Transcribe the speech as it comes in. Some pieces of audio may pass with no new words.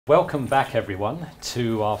Welcome back everyone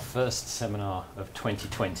to our first seminar of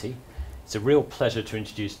 2020. It's a real pleasure to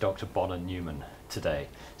introduce Dr. Bonna Newman today.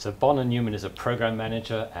 So Bonna Newman is a program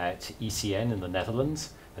manager at ECN in the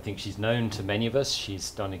Netherlands. I think she's known to many of us. She's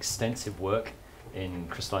done extensive work in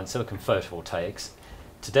crystalline silicon photovoltaics.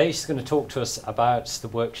 Today she's going to talk to us about the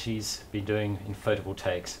work she's been doing in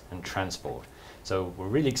photovoltaics and transport. So we're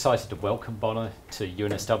really excited to welcome Bonna to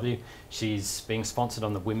UNSW. She's being sponsored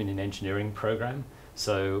on the Women in Engineering program.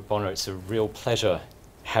 So Bonna, it's a real pleasure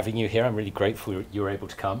having you here. I'm really grateful you were able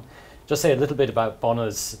to come. Just say a little bit about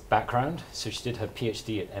Bonna's background. So she did her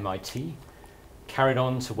PhD at MIT, carried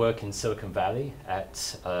on to work in Silicon Valley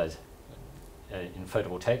at in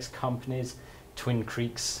photovoltaics companies, Twin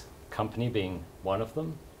Creeks company being one of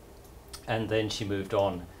them. And then she moved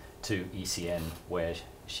on to ECN where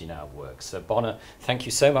she now works. So Bonna, thank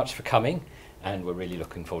you so much for coming, and we're really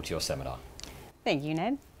looking forward to your seminar. Thank you,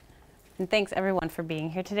 Ned. And thanks everyone for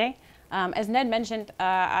being here today. As Ned mentioned,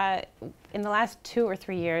 in the last 2 or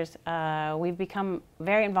 3 years, we've become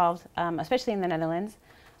very involved, especially in the Netherlands,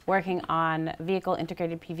 working on vehicle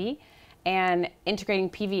integrated PV and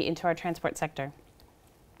integrating PV into our transport sector.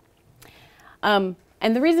 And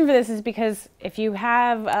the reason for this is because if you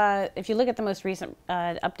look at the most recent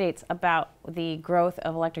updates about the growth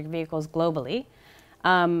of electric vehicles globally,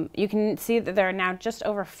 you can see that there are now just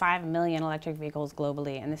over 5 million electric vehicles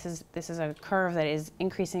globally, and this is a curve that is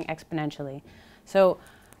increasing exponentially. So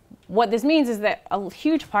what this means is that a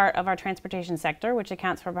huge part of our transportation sector, which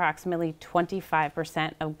accounts for approximately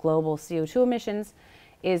 25% of global CO2 emissions,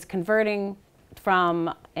 is converting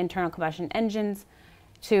from internal combustion engines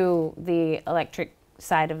to the electric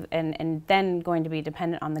side of, and then going to be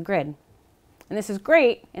dependent on the grid. And this is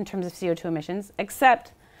great in terms of CO2 emissions,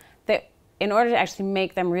 except that in order to actually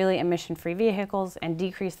make them really emission-free vehicles and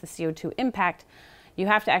decrease the CO2 impact, you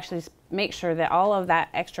have to actually make sure that all of that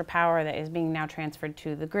extra power that is being now transferred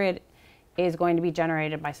to the grid is going to be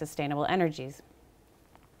generated by sustainable energies.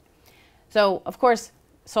 So, of course,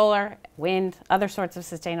 solar, wind, other sorts of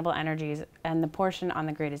sustainable energies, and the portion on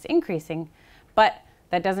the grid is increasing, but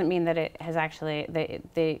that doesn't mean that it has actually,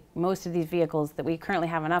 most of these vehicles, that we currently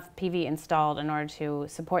have enough PV installed in order to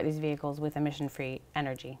support these vehicles with emission-free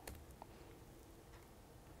energy.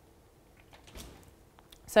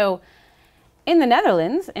 So in the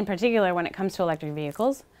Netherlands, in particular when it comes to electric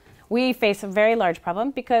vehicles, we face a very large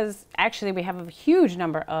problem because actually we have a huge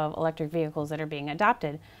number of electric vehicles that are being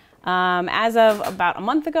adopted. As of about a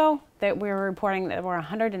month ago, that we were reporting that there were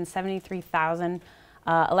 173,000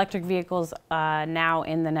 electric vehicles now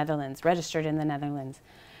in the Netherlands, registered in the Netherlands.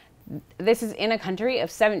 This is in a country of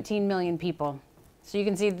 17 million people. So you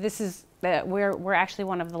can see this is we're actually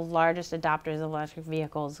one of the largest adopters of electric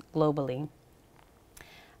vehicles globally.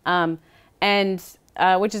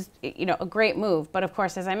 Which is, a great move. But of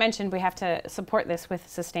course, as I mentioned, we have to support this with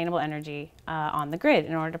sustainable energy on the grid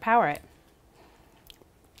in order to power it.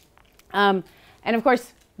 And of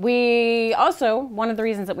course, one of the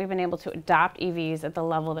reasons that we've been able to adopt EVs at the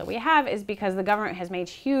level that we have is because the government has made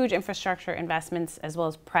huge infrastructure investments as well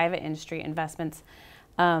as private industry investments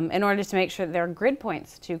in order to make sure that there are grid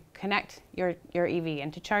points to connect your EV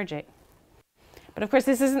and to charge it. But of course,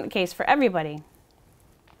 this isn't the case for everybody.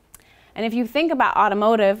 And if you think about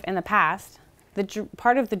automotive in the past,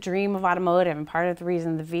 part of the dream of automotive and part of the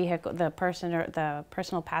reason the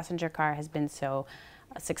personal passenger car has been so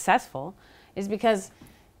successful is because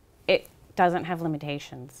it doesn't have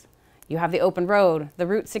limitations. You have the open road, the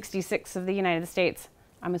Route 66 of the United States.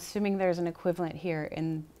 I'm assuming there's an equivalent here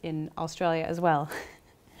in Australia as well.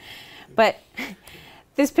 But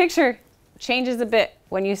this picture changes a bit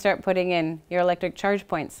when you start putting in your electric charge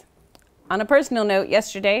points. On a personal note,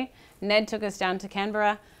 yesterday, Ned took us down to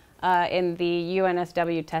Canberra in the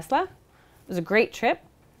UNSW Tesla. It was a great trip.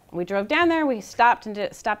 We drove down there, we stopped at a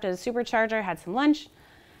supercharger, had some lunch,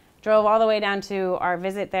 drove all the way down to our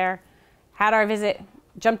visit there, had our visit,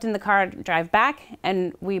 jumped in the car to drive back,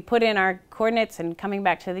 and we put in our coordinates and coming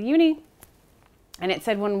back to the uni. And it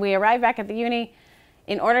said when we arrived back at the uni,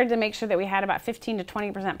 in order to make sure that we had about 15 to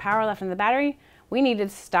 20% power left in the battery, we needed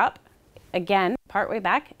to stop again, partway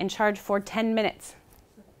back, and charge for 10 minutes.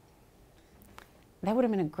 That would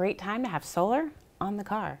have been a great time to have solar on the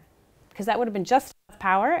car, because that would have been just enough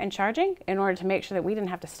power and charging in order to make sure that we didn't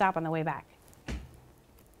have to stop on the way back.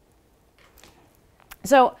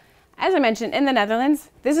 So, as I mentioned, in the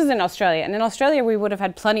Netherlands, this is in Australia, and in Australia we would have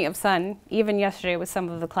had plenty of sun, even yesterday with some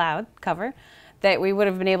of the cloud cover, that we would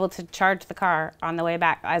have been able to charge the car on the way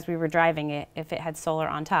back as we were driving it if it had solar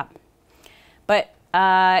on top. But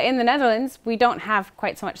in the Netherlands, we don't have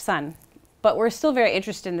quite so much sun, but we're still very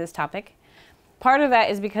interested in this topic. Part of that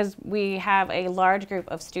is because we have a large group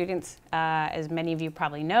of students, as many of you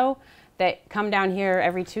probably know, that come down here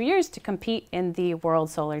every 2 years to compete in the World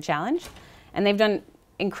Solar Challenge. And they've done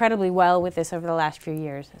incredibly well with this over the last few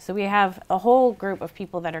years. So we have a whole group of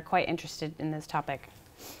people that are quite interested in this topic.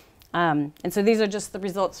 And so these are just the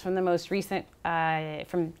results from the most recent,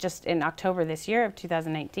 from just in October this year of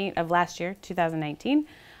 2019, of last year, 2019,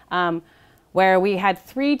 where we had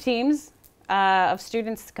 3 teams of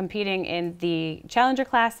students competing in the Challenger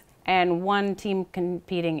class and 1 team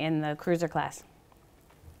competing in the Cruiser class.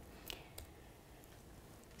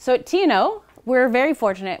 So at TNO, we're very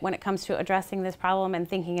fortunate when it comes to addressing this problem and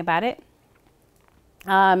thinking about it,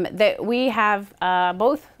 that we have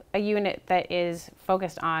both a unit that is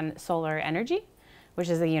focused on solar energy, which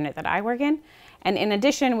is the unit that I work in. And in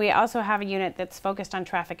addition, we also have a unit that's focused on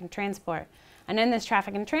traffic and transport. And in this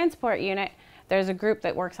traffic and transport unit, there's a group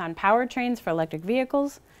that works on powertrains for electric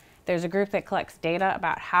vehicles. There's a group that collects data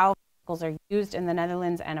about how vehicles are used in the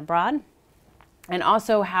Netherlands and abroad, and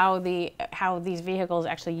also how these vehicles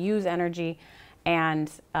actually use energy and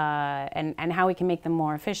how we can make them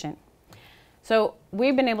more efficient. So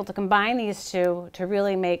we've been able to combine these two to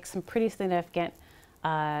really make some pretty significant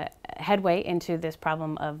headway into this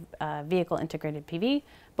problem of vehicle integrated PV,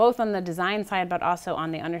 both on the design side, but also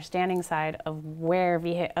on the understanding side of where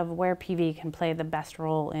PV can play the best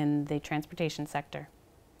role in the transportation sector.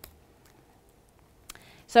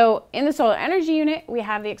 So in the solar energy unit, we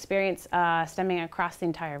have the experience stemming across the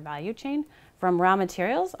entire value chain, from raw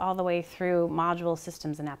materials all the way through module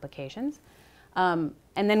systems and applications. And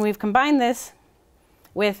then we've combined this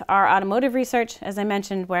with our automotive research, as I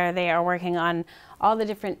mentioned, where they are working on all the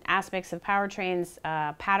different aspects of powertrains,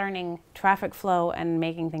 patterning, traffic flow, and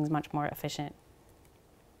making things much more efficient.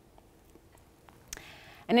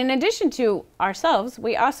 And in addition to ourselves,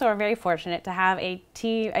 we also are very fortunate to have a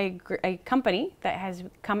company that has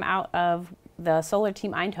come out of the solar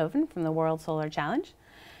team Eindhoven from the World Solar Challenge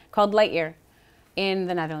called Lightyear in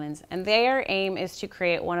the Netherlands. And their aim is to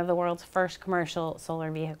create one of the world's first commercial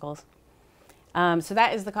solar vehicles. So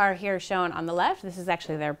that is the car here shown on the left. This is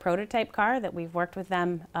actually their prototype car that we've worked with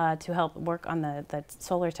them to help work on the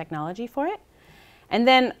solar technology for it. And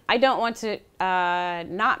then I don't want to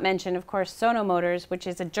not mention, of course, Sono Motors, which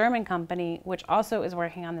is a German company which also is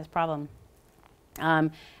working on this problem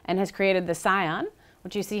and has created the Scion,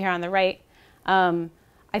 which you see here on the right.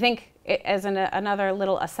 I think, as another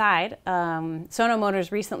little aside, Sono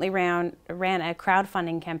Motors recently ran a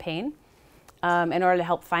crowdfunding campaign in order to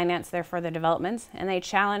help finance their further developments, and they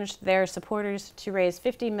challenged their supporters to raise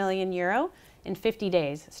 50 million euro in 50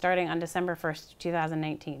 days, starting on December 1st,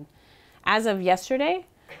 2019. As of yesterday,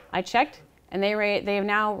 I checked, and they have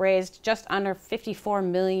now raised just under 54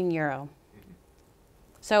 million euro.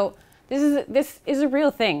 So this is a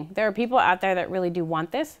real thing. There are people out there that really do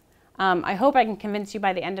want this. I hope I can convince you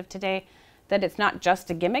by the end of today that it's not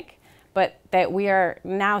just a gimmick, but that we are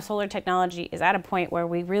now, solar technology is at a point where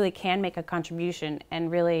we really can make a contribution,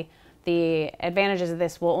 and really the advantages of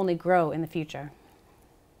this will only grow in the future.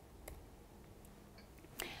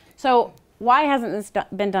 So why hasn't this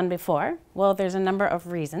been done before? Well, there's a number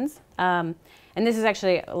of reasons. And this is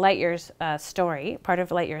actually Lightyear's story, part of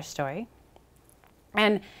Lightyear's story.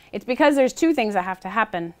 And it's because there's 2 things that have to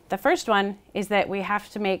happen. The first one is that we have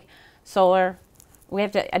to make solar, we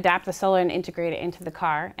have to adapt the solar and integrate it into the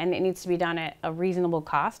car, and it needs to be done at a reasonable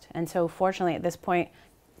cost. And so fortunately at this point,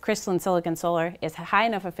 crystalline silicon solar is high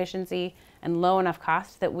enough efficiency and low enough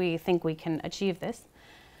cost that we think we can achieve this.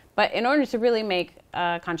 But in order to really make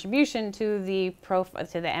a contribution to the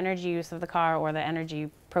energy use of the car, or the energy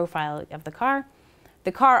profile of the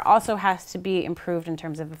car also has to be improved in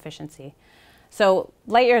terms of efficiency. So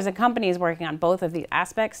Lightyear as a company is working on both of these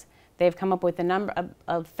aspects. They've come up with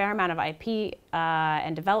a fair amount of IP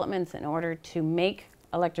and developments in order to make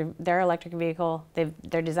their electric vehicle.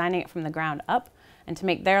 They're designing it from the ground up, and to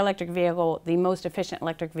make their electric vehicle the most efficient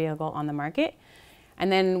electric vehicle on the market.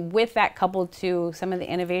 And then with that, coupled to some of the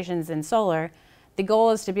innovations in solar, the goal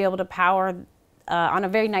is to be able to power, on a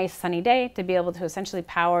very nice sunny day, to be able to essentially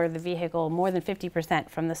power the vehicle more than 50%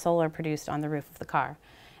 from the solar produced on the roof of the car.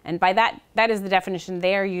 And by that is the definition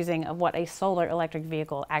they are using of what a solar electric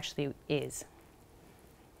vehicle actually is.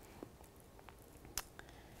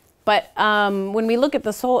 But when we look at the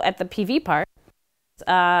PV part,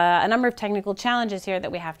 a number of technical challenges here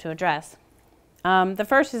that we have to address. The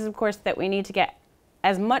first is, of course, that we need to get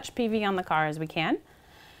as much PV on the car as we can,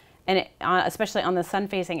 and especially on the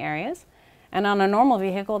sun-facing areas. And on a normal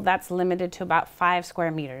vehicle, that's limited to about 5 square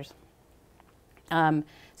meters. And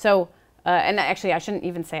actually, I shouldn't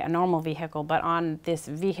even say a normal vehicle, but on this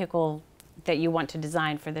vehicle that you want to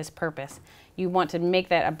design for this purpose. You want to make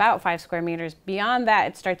that about 5 square meters. Beyond that,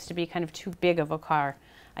 it starts to be kind of too big of a car,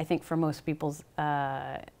 I think, for most people's,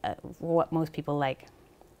 what most people like.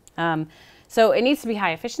 So it needs to be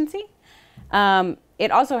high efficiency.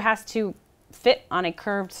 It also has to fit on a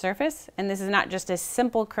curved surface, and this is not just a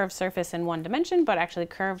simple curved surface in one dimension, but actually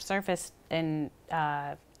curved surface in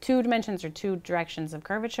 2 dimensions or 2 directions of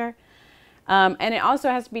curvature. And it also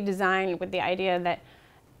has to be designed with the idea that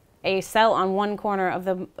a cell on one corner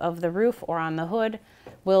of the roof or on the hood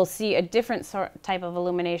will see a different type of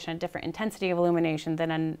illumination, a different intensity of illumination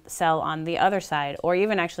than a cell on the other side, or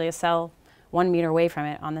even actually a cell 1 meter away from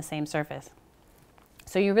it on the same surface.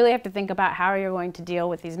 So you really have to think about how you're going to deal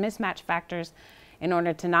with these mismatch factors in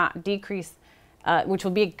order to not decrease, which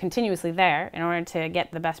will be continuously there, in order to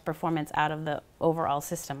get the best performance out of the overall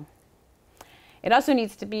system. It also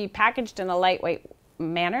needs to be packaged in a lightweight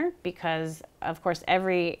manner because, of course,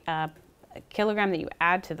 every kilogram that you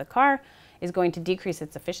add to the car is going to decrease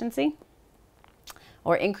its efficiency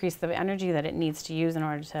or increase the energy that it needs to use in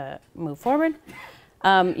order to move forward.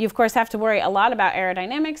 You, of course, have to worry a lot about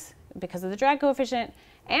aerodynamics because of the drag coefficient,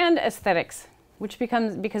 and aesthetics, which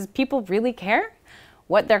becomes, because people really care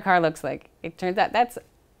what their car looks like. It turns out that's,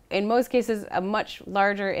 in most cases, a much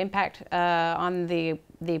larger impact on the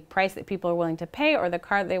price that people are willing to pay or the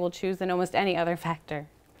car they will choose than almost any other factor.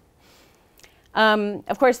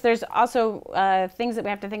 Of course, there's also things that we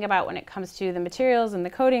have to think about when it comes to the materials and the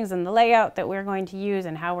coatings and the layout that we're going to use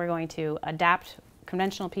and how we're going to adapt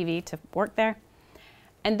conventional PV to work there.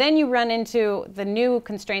 And then you run into the new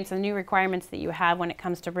constraints and new requirements that you have when it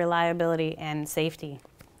comes to reliability and safety.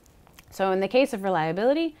 So in the case of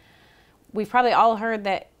reliability, we've probably all heard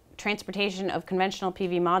that transportation of conventional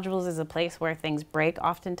PV modules is a place where things break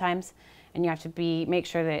oftentimes, and you have to make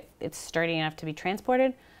sure that it's sturdy enough to be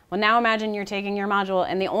transported. Well, now imagine you're taking your module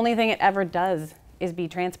and the only thing it ever does is be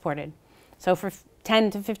transported. So for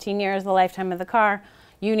 10 to 15 years, the lifetime of the car,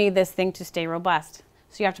 you need this thing to stay robust.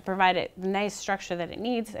 So you have to provide it the nice structure that it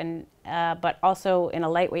needs, and but also in a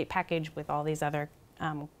lightweight package with all these other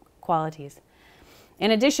qualities.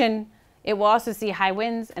 In addition, it will also see high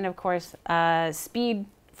winds and, of course, speed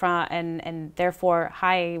and therefore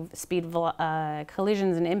high speed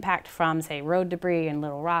collisions and impact from, say, road debris and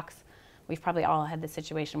little rocks. We've probably all had the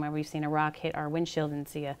situation where we've seen a rock hit our windshield and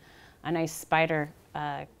see a nice spider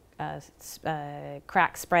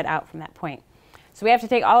crack spread out from that point. So we have to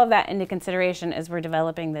take all of that into consideration as we're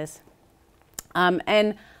developing this.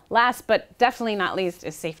 And last but definitely not least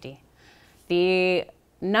is safety. The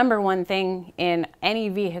 #1 thing in any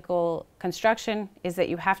vehicle construction is that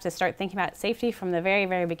you have to start thinking about safety from the very,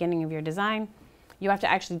 very beginning of your design. You have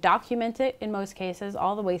to actually document it in most cases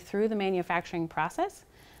all the way through the manufacturing process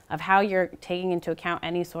of how you're taking into account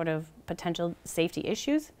any sort of potential safety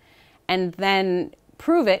issues, and then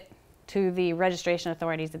prove it to the registration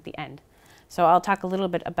authorities at the end. So I'll talk a little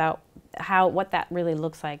bit about what that really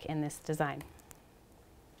looks like in this design.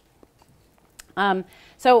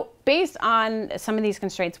 So based on some of these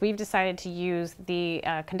constraints, we've decided to use the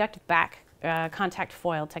conductive back contact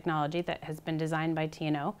foil technology that has been designed by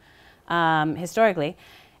T&O historically.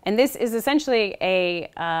 And this is essentially a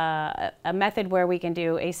method where we can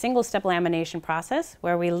do a single-step lamination process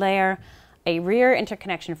where we layer a rear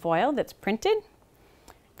interconnection foil that's printed.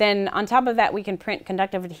 Then on top of that, we can print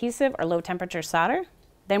conductive adhesive or low-temperature solder.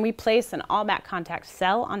 Then we place an all-back contact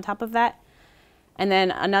cell on top of that, and then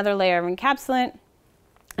another layer of encapsulant,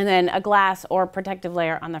 and then a glass or protective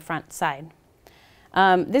layer on the front side.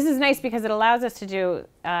 This is nice because it allows us to do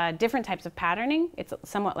different types of patterning. It's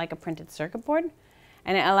somewhat like a printed circuit board,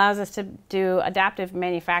 and it allows us to do adaptive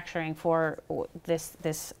manufacturing for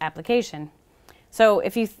this application. So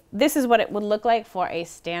this is what it would look like for a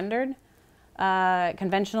standard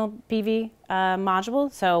conventional PV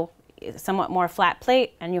module. So somewhat more flat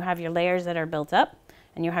plate, and you have your layers that are built up,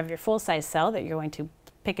 and you have your full-size cell that you're going to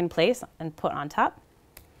pick in place and put on top.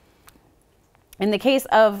 In the case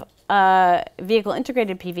of vehicle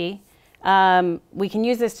integrated PV, we can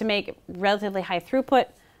use this to make relatively high throughput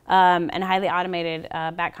and highly automated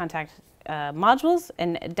back contact modules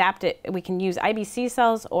and adapt it. We can use IBC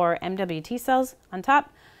cells or MWT cells on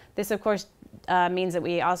top. This, of course, means that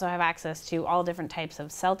we also have access to all different types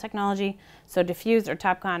of cell technology, so diffused or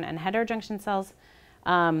TOPCon and heterojunction cells.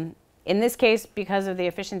 In this case, because of the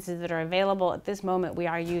efficiencies that are available at this moment, we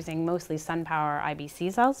are using mostly SunPower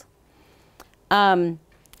IBC cells. And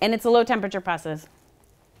it's a low temperature process.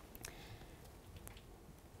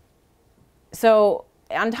 So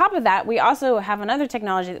on top of that, we also have another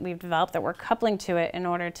technology that we've developed that we're coupling to it in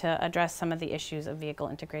order to address some of the issues of vehicle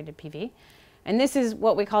integrated PV. And this is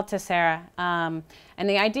what we call tessera. And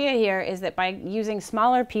the idea here is that by using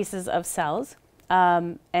smaller pieces of cells,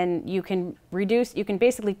 and you can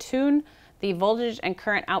basically tune the voltage and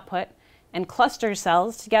current output and cluster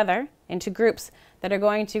cells together into groups that are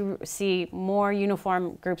going to see more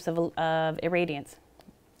uniform groups of irradiance.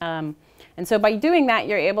 And so by doing that,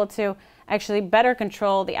 you're able to actually better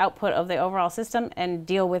control the output of the overall system and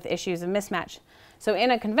deal with issues of mismatch. So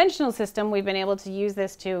in a conventional system, we've been able to use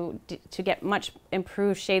this to get much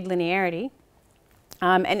improved shade linearity.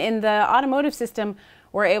 And in the automotive system,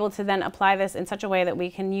 we're able to then apply this in such a way that we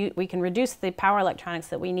can reduce the power electronics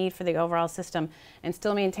that we need for the overall system and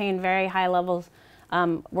still maintain very high levels,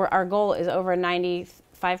 where our goal is over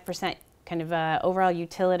 95% kind of overall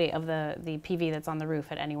utility of the PV that's on the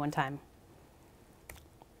roof at any one time.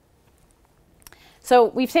 So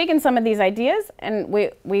we've taken some of these ideas, and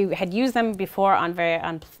we had used them before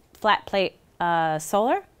on flat plate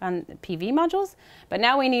solar on PV modules, but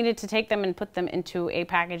now we needed to take them and put them into a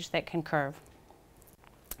package that can curve.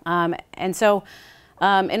 And so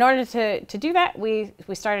in order to do that, we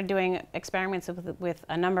started doing experiments with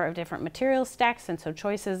a number of different material stacks, and so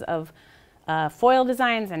choices of foil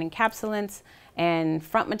designs and encapsulants and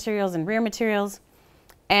front materials and rear materials.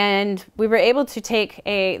 And we were able to take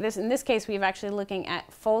in this case, we've actually looking at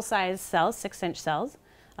full-size cells, 6-inch cells,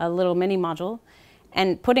 a little mini module,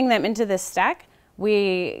 and putting them into this stack.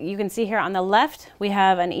 You can see here on the left, we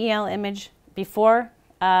have an EL image before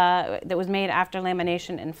that was made after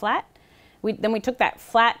lamination in flat. Then we took that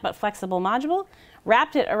flat but flexible module,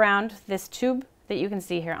 wrapped it around this tube that you can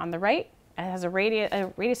see here on the right. It has a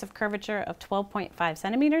radius of curvature of 12.5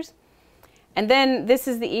 centimeters. And then this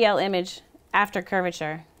is the EL image after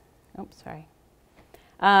curvature. Oops, sorry.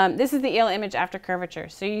 This is the EL image after curvature.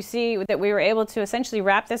 So you see that we were able to essentially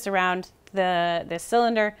wrap this around the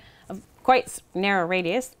cylinder of quite narrow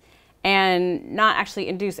radius and not actually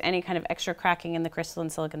induce any kind of extra cracking in the crystalline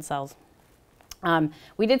silicon cells.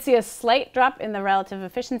 We did see a slight drop in the relative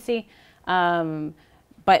efficiency,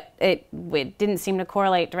 but it didn't seem to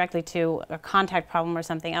correlate directly to a contact problem or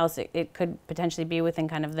something else. It could potentially be within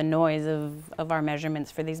kind of the noise of our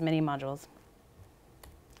measurements for these mini modules.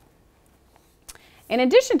 In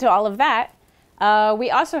addition to all of that, we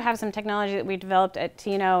also have some technology that we developed at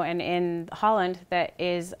Tino and in Holland that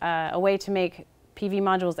is a way to make PV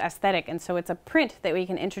modules aesthetic. And so it's a print that we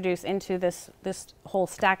can introduce into this whole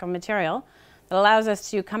stack of material that allows us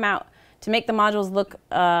to come out to make the modules look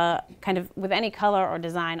kind of with any color or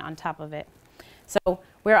design on top of it. So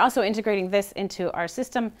we're also integrating this into our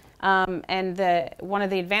system. And one of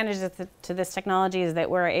the advantages to this technology is that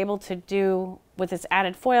we're able to do, with this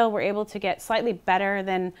added foil, we're able to get slightly better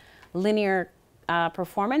than linear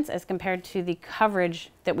performance as compared to the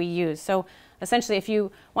coverage that we use. So essentially, if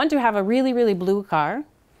you want to have a really, really blue car,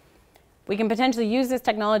 we can potentially use this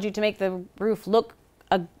technology to make the roof look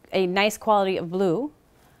a nice quality of blue.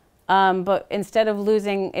 But instead of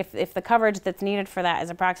losing, if the coverage that's needed for that is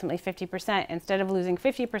approximately 50%, instead of losing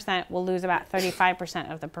 50%, we'll lose about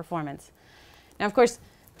 35% of the performance. Now, of course,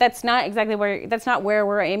 that's not where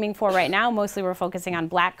we're aiming for right now. Mostly we're focusing on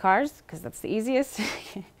black cars because that's the easiest.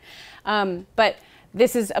 But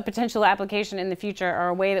this is a potential application in the future, or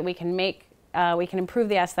a way that we can improve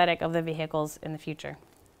the aesthetic of the vehicles in the future.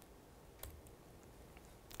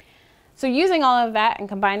 So using all of that and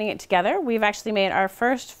combining it together, we've actually made our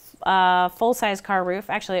first full-size car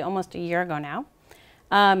roof, actually almost a year ago now.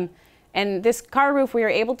 And this car roof, we were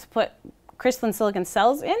able to put crystalline silicon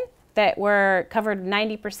cells in that covered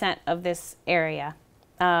 90% of this area,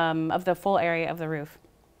 of the full area of the roof.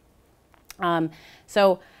 And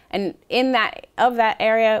in that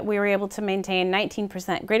area, we were able to maintain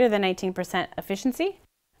greater than 19% efficiency,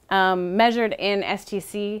 measured in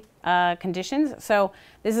STC conditions. So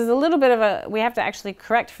this is a little bit of we have to actually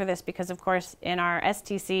correct for this because, of course, in our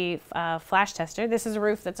STC flash tester, this is a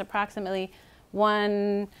roof that's approximately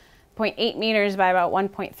 1.8 meters by about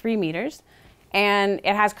 1.3 meters, and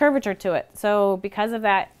it has curvature to it. So because of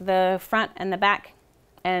that, the front and the back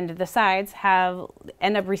and the sides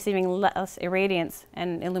end up receiving less irradiance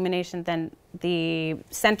and illumination than the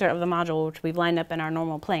center of the module, which we've lined up in our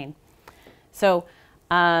normal plane. So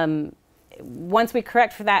once we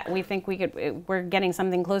correct for that, we think we're getting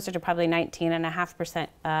something closer to probably 19.5%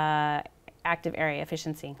 active area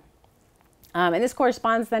efficiency. And this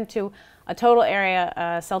corresponds then to a total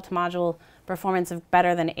area cell to module performance of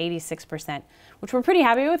better than 86%, which we're pretty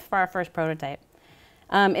happy with for our first prototype.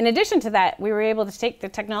 In addition to that, we were able to take the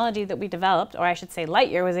technology that we developed, or I should say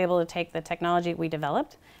Lightyear was able to take the technology we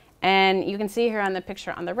developed, and you can see here on the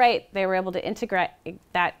picture on the right, they were able to integrate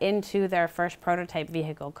that into their first prototype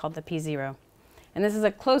vehicle called the P0. And this is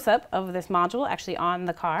a close-up of this module actually on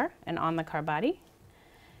the car and on the car body.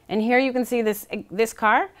 And here you can see this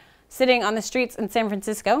car sitting on the streets in San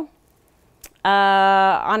Francisco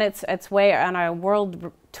on its way on a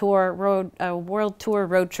world tour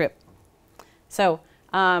road trip. So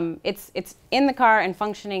it's in the car and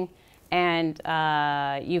functioning, and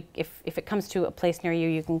if it comes to a place near you,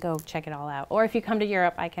 you can go check it all out. Or if you come to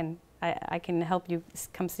Europe, I can help you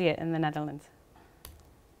come see it in the Netherlands.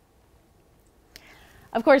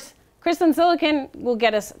 Of course, crystalline silicon will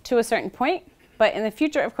get us to a certain point, but in the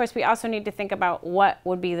future, of course, we also need to think about what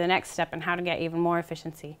would be the next step and how to get even more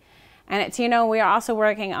efficiency. And at TNO, we are also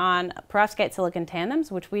working on perovskite silicon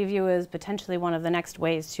tandems, which we view as potentially one of the next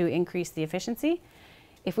ways to increase the efficiency.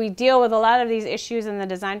 If we deal with a lot of these issues and the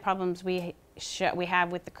design problems we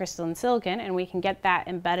have with the crystalline silicon, and we can get that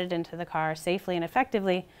embedded into the car safely and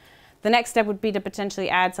effectively, the next step would be to potentially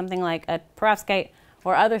add something like a perovskite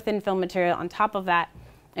or other thin film material on top of that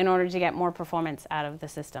in order to get more performance out of the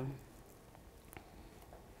system.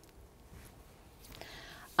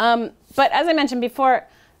 But as I mentioned before,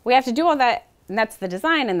 we have to do all that, and that's the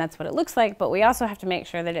design, and that's what it looks like, but we also have to make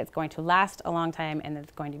sure that it's going to last a long time and that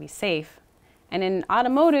it's going to be safe. And in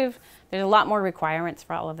automotive, there's a lot more requirements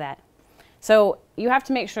for all of that. So you have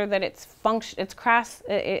to make sure that it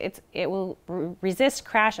will resist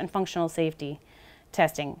crash and functional safety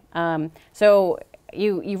testing. So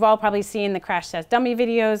you've all probably seen the crash test dummy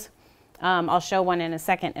videos. I'll show one in a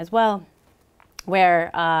second as well, where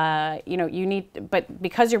but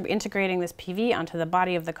because you're integrating this PV onto the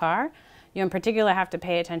body of the car, you in particular have to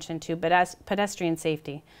pay attention to pedestrian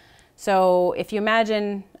safety. So if you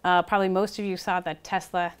imagine, probably most of you saw the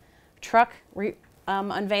Tesla truck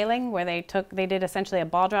unveiling, where they did essentially a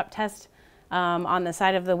ball drop test on the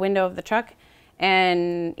side of the window of the truck,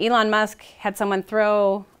 and Elon Musk had someone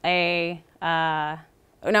throw use a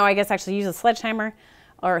sledgehammer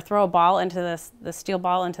or throw a ball into the steel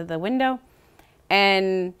ball into the window,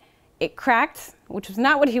 and it cracked, which was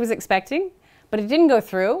not what he was expecting, but it didn't go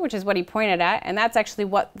through, which is what he pointed at, and that's actually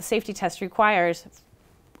what the safety test requires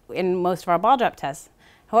in most of our ball drop tests.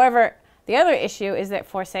 However, the other issue is that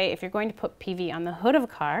for, say, if you're going to put PV on the hood of a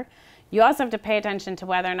car, you also have to pay attention to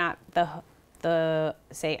whether or not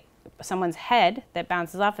say, someone's head that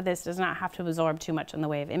bounces off of this does not have to absorb too much in the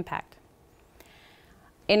way of impact.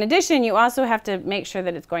 In addition, you also have to make sure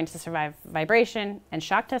that it's going to survive vibration and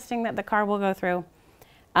shock testing that the car will go through,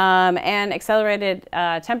 and accelerated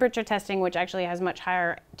temperature testing, which actually has much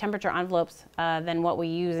higher temperature envelopes than what we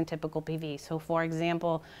use in typical PV. So for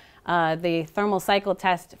example, the thermal cycle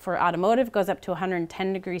test for automotive goes up to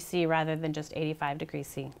 110 degrees C rather than just 85 degrees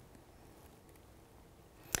C.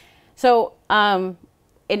 So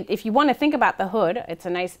if you want to think about the hood, it's a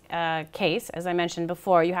nice case. As I mentioned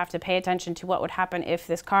before, you have to pay attention to what would happen if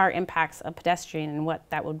this car impacts a pedestrian and what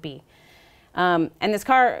that would be. And this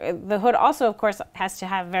car, the hood also, of course, has to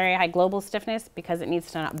have very high global stiffness because it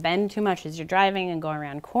needs to not bend too much as you're driving and go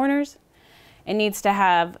around corners. It needs to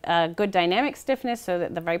have good dynamic stiffness so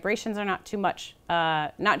that the vibrations are not too much,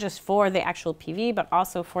 not just for the actual PV, but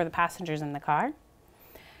also for the passengers in the car.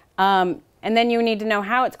 And then you need to know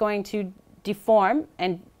how it's going to deform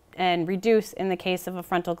and reduce in the case of a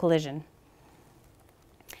frontal collision.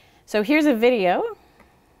 So here's a video.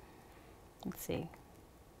 Let's see.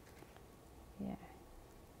 Yeah.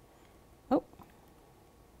 Oh.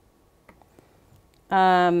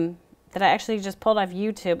 That I actually just pulled off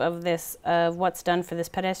YouTube of this, of what's done for this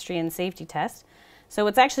pedestrian safety test. So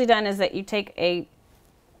what's actually done is that you take a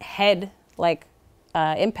head-like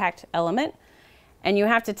impact element, and you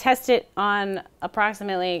have to test it on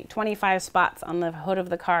approximately 25 spots on the hood of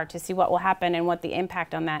the car to see what will happen and what the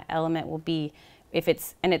impact on that element will be.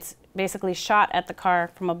 It's basically shot at the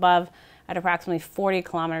car from above at approximately 40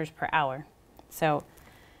 kilometers per hour. So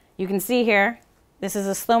you can see here, this is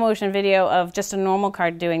a slow motion video of just a normal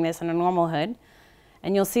car doing this on a normal hood.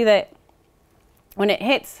 And you'll see that when it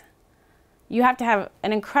hits, you have to have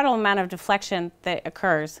an incredible amount of deflection that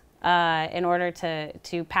occurs in order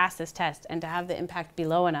to pass this test and to have the impact be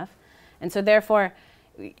low enough. And so therefore,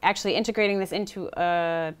 actually integrating this into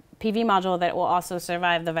a PV module that will also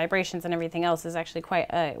survive the vibrations and everything else is actually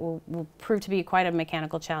will prove to be quite a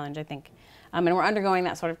mechanical challenge, I think. And we're undergoing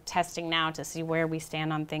that sort of testing now to see where we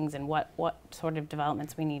stand on things and what sort of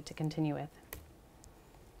developments we need to continue with.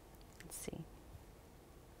 Let's see.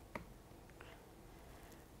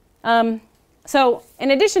 So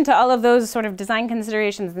in addition to all of those sort of design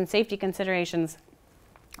considerations and safety considerations,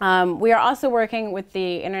 we are also working with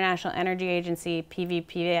the International Energy Agency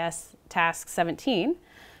PV/PVS Task 17,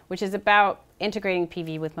 which is about integrating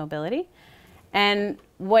PV with mobility. And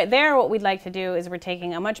what we'd like to do is we're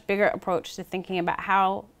taking a much bigger approach to thinking about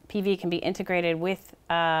how PV can be integrated with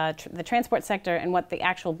the transport sector and what the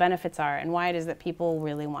actual benefits are and why it is that people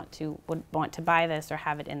really would want to buy this or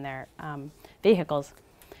have it in their vehicles.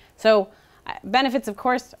 So benefits, of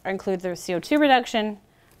course, include the CO2 reduction,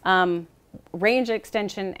 range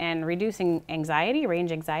extension and reducing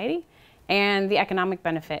range anxiety, and the economic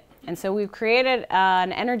benefit. And so we've created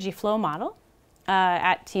an energy flow model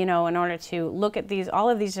at TNO in order to look at all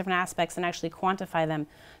of these different aspects and actually quantify them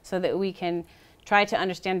so that we can try to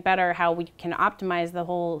understand better how we can optimize the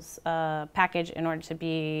whole package in order to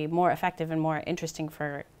be more effective and more interesting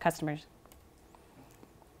for customers.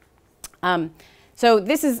 So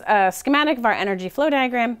this is a schematic of our energy flow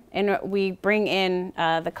diagram, and we bring in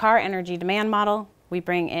the car energy demand model. We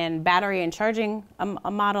bring in battery and charging,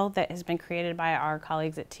 a model that has been created by our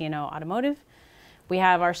colleagues at TNO Automotive. We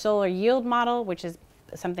have our solar yield model, which is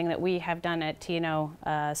something that we have done at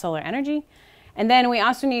TNO Solar Energy. And then we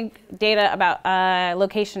also need data about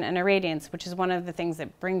location and irradiance, which is one of the things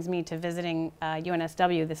that brings me to visiting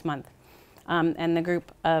UNSW this month. And the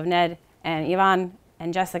group of Ned and Yvonne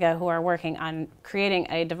and Jessica who are working on creating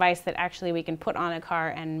a device that actually we can put on a car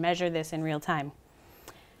and measure this in real time.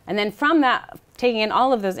 And then from that, taking in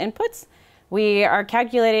all of those inputs, we are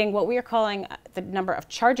calculating what we are calling the number of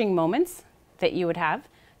charging moments that you would have.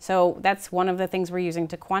 So that's one of the things we're using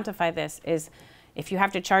to quantify this is if you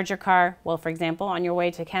have to charge your car, well, for example, on your way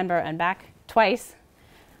to Canberra and back twice,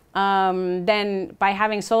 then by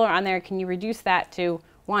having solar on there, can you reduce that to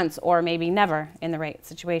once or maybe never in the right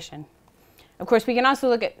situation? Of course, we can also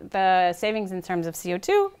look at the savings in terms of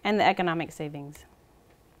CO2 and the economic savings.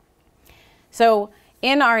 So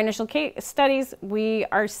in our initial case studies, we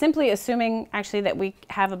are simply assuming actually that we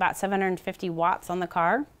have about 750 watts on the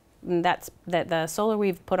car. And that the solar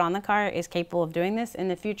we've put on the car is capable of doing this. In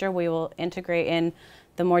the future, we will integrate in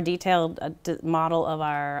the more detailed model of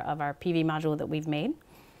our PV module that we've made.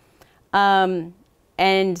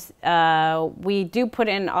 We do put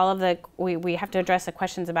in all of the, we have to address the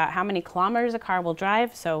questions about how many kilometers a car will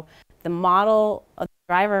drive. So the model of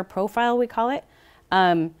the driver profile, we call it.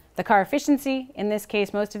 The car efficiency, in this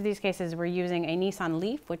case, most of these cases, we're using a Nissan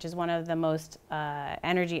Leaf, which is one of the most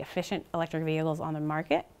energy efficient electric vehicles on the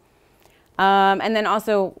market. And then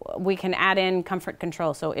also we can add in comfort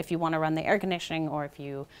control. So if you want to run the air conditioning or if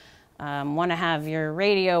you want to have your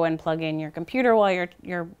radio and plug in your computer while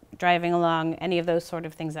you're driving along, any of those sort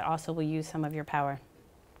of things that also will use some of your power.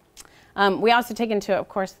 We also take into, of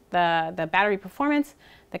course, the battery performance,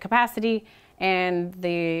 the capacity, and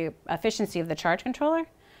the efficiency of the charge controller,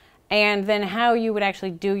 and then how you would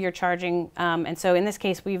actually do your charging. And so in this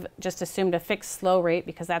case, we've just assumed a fixed slow rate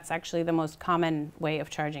because that's actually the most common way of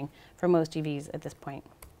charging for most EVs at this point.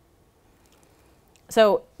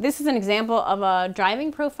 So this is an example of a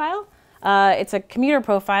driving profile. It's a commuter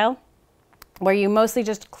profile where you mostly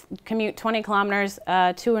just commute 20 kilometers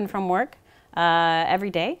to and from work every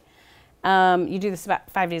day. You do this about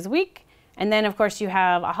 5 days a week. And then, of course, you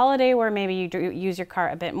have a holiday where maybe you use your car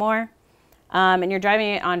a bit more. And you're driving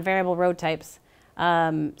it on variable road types.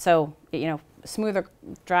 So, you know, smoother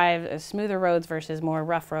roads versus more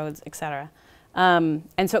rough roads, et cetera.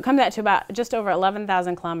 And so it comes out to about just over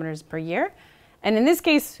 11,000 kilometers per year. And in this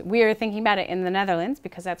case, we are thinking about it in the Netherlands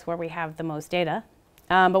because that's where we have the most data.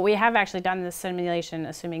 But we have actually done this simulation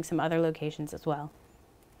assuming some other locations as well.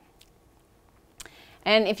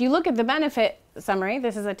 And if you look at the benefit summary,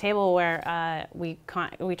 this is a table where we try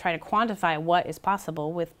to quantify what is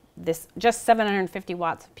possible with this just 750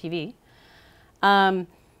 watts of PV.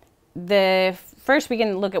 First, we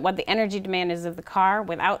can look at what the energy demand is of the car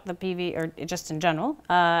without the PV, or just in general.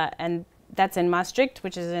 And that's in Maastricht,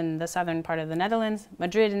 which is in the southern part of the Netherlands,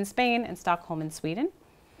 Madrid in Spain, and Stockholm in Sweden.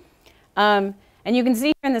 And you can see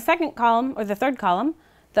here in the second column, or the third column,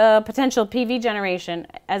 the potential PV generation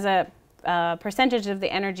as a percentage of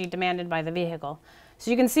the energy demanded by the vehicle.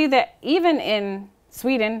 So you can see that even in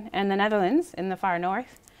Sweden and the Netherlands, in the far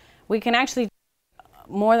north, we can actually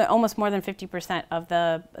almost more than 50% of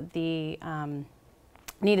the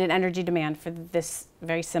needed energy demand for this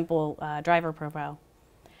very simple driver profile.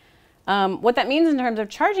 What that means in terms of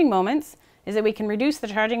charging moments is that we can reduce the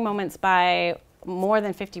charging moments by more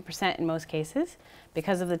than 50% in most cases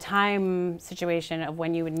because of the time situation of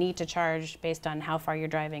when you would need to charge based on how far you're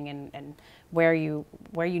driving and where you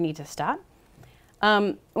need to stop.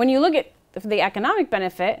 When you look at the economic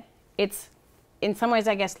benefit, it's in some ways,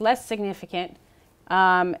 I guess, less significant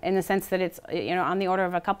in the sense that it's on the order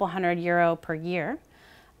of a couple €100 per year.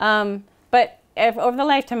 But if over the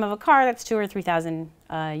lifetime of a car, that's €2,000 or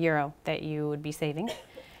 €3,000 that you would be saving.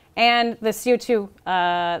 and the CO2,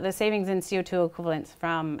 the savings in CO2 equivalents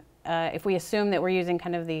from, if we assume that we're using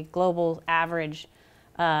kind of the global average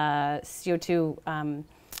CO2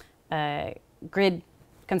 grid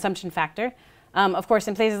consumption factor. Of course,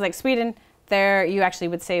 in places like Sweden, there you actually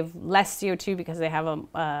would save less CO2 because they have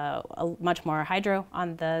a much more hydro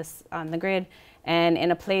on the grid. And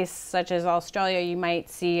in a place such as Australia, you might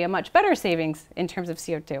see a much better savings in terms of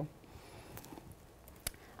CO2.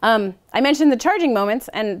 I mentioned the charging moments,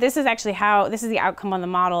 and this is actually this is the outcome on the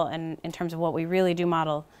model and in terms of what we really do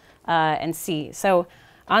model and see. So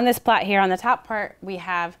on this plot here, on the top part, we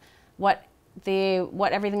have what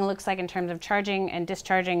everything looks like in terms of charging and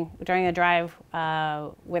discharging during the drive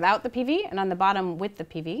without the PV, and on the bottom with the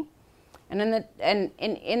PV. And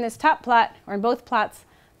in this top plot, or in both plots,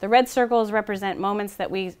 the red circles represent moments that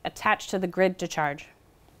we attach to the grid to charge.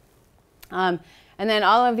 And then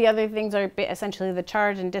all of the other things are essentially the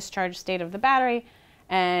charge and discharge state of the battery.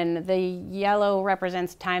 And the yellow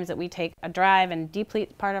represents times that we take a drive and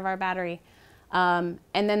deplete part of our battery. And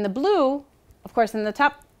then the blue, of course, in the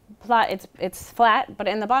top plot, it's flat. But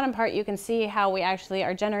in the bottom part, you can see how we actually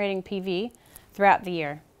are generating PV throughout the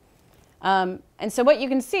year. And so what you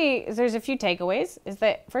can see is there's a few takeaways. Is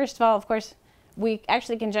that, first of all, of course, we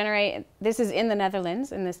actually can generate, this is in the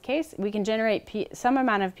Netherlands in this case, we can generate some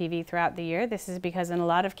amount of PV throughout the year. This is because in a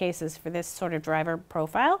lot of cases for this sort of driver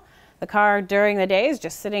profile, the car during the day is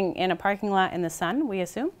just sitting in a parking lot in the sun, we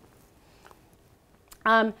assume.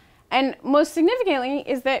 And most significantly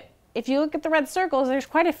is that if you look at the red circles, there's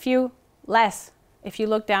quite a few less if you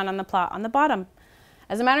look down on the plot on the bottom.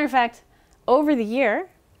 As a matter of fact, over the year,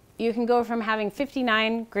 you can go from having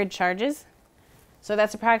 59 grid charges, so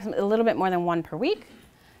that's approximately a little bit more than 1 per week,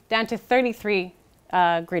 down to 33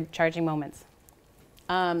 grid charging moments.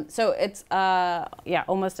 So it's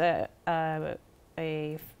almost a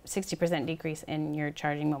 60% decrease in your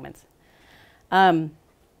charging moments. And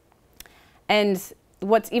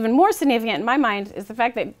what's even more significant in my mind is the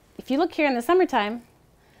fact that if you look here in the summertime,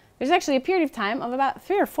 there's actually a period of time of about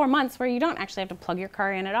 3 or 4 months where you don't actually have to plug your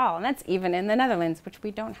car in at all. And that's even in the Netherlands, which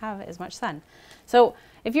we don't have as much sun. So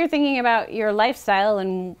if you're thinking about your lifestyle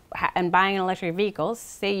and buying an electric vehicle,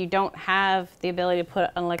 say you don't have the ability to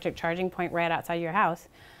put an electric charging point right outside your house,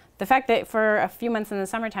 the fact that for a few months in the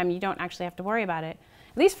summertime you don't actually have to worry about it,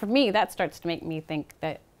 at least for me, that starts to make me think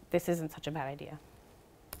that this isn't such a bad idea.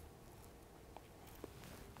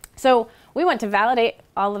 So we want to validate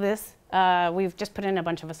all of this. We've just put in a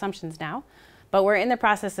bunch of assumptions now, but we're in the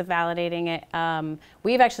process of validating it.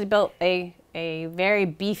 We've actually built a very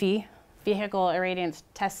beefy vehicle irradiance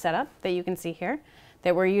test setup that you can see here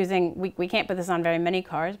that we're using. We can't put this on very many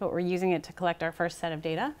cars, but we're using it to collect our first set of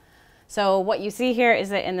data. So what you see here is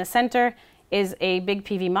that in the center is a big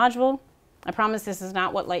PV module. I promise this is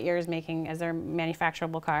not what Lightyear is making as their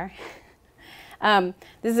manufacturable car.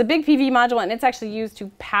 This is a big PV module, and it's actually used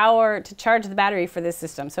to charge the battery for this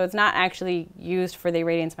system. So it's not actually used for the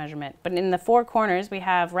irradiance measurement. But in the 4 corners, we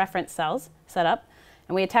have reference cells set up,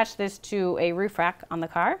 and we attach this to a roof rack on the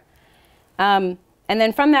car. And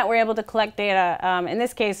then from that, we're able to collect data. In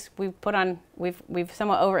this case, we've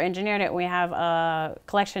somewhat over-engineered it, and we have a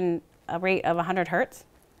collection rate of 100 hertz.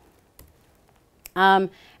 And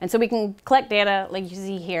so we can collect data like you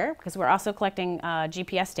see here, because we're also collecting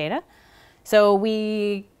GPS data. So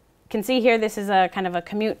we can see here, this is a kind of a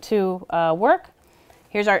commute to work.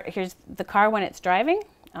 Here's the car when it's driving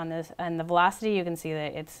on this, and the velocity, you can see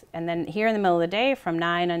that it's, and then here in the middle of the day from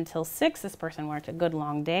 9 until 6, this person worked a good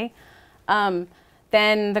long day.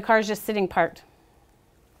 Then the car's just sitting parked.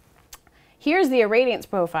 Here's the irradiance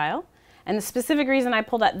profile, and the specific reason I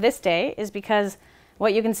pulled out this day is because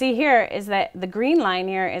what you can see here is that the green line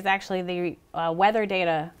here is actually the weather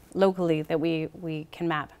data locally that we can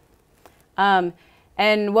map.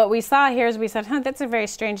 And what we saw here is we said, that's a very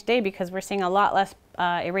strange day because we're seeing a lot less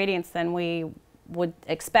irradiance than we would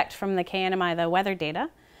expect from the KNMI, the weather data.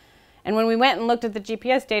 And when we went and looked at the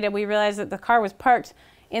GPS data, we realized that the car was parked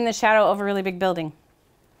in the shadow of a really big building.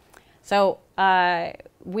 So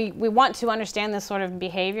we want to understand this sort of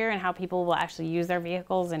behavior and how people will actually use their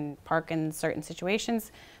vehicles and park in certain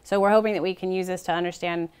situations. So we're hoping that we can use this to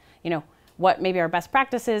understand, what maybe our best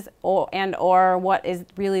practices or what is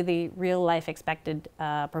really the real life expected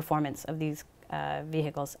performance of these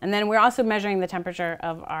vehicles. And then we're also measuring the temperature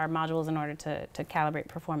of our modules in order to calibrate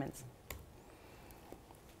performance.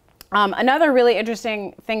 Another really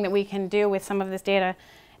interesting thing that we can do with some of this data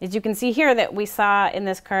is you can see here that we saw in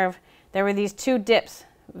this curve, there were these 2 dips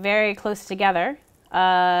very close together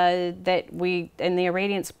in the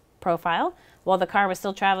irradiance profile while the car was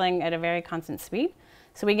still traveling at a very constant speed.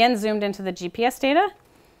 So we again zoomed into the GPS data,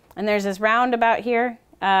 and there's this roundabout here,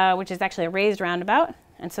 which is actually a raised roundabout.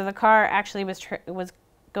 And so the car actually was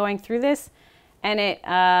going through this, and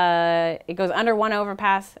it goes under one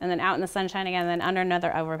overpass and then out in the sunshine again, and then under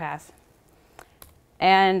another overpass.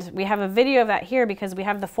 And we have a video of that here because we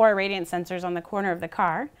have the 4 radiant sensors on the corner of the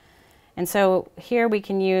car. And so here we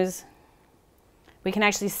can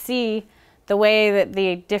actually see the way that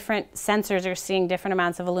the different sensors are seeing different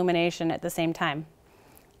amounts of illumination at the same time.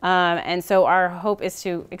 And so our hope is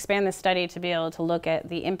to expand this study to be able to look at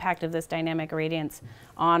the impact of this dynamic irradiance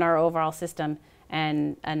on our overall system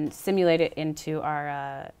and simulate it into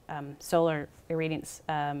our solar irradiance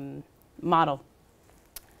model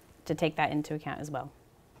to take that into account as well.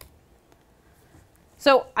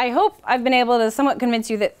 So I hope I've been able to somewhat convince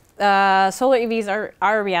you that solar EVs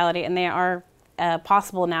are a reality, and they are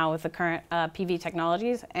possible now with the current PV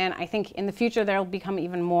technologies. And I think in the future they'll become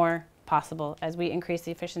even more possible as we increase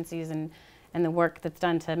the efficiencies and the work that's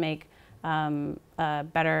done to make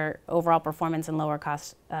better overall performance and lower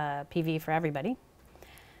cost PV for everybody.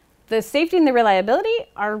 The safety and the reliability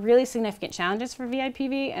are really significant challenges for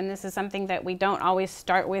VIPV, and this is something that we don't always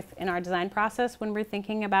start with in our design process when we're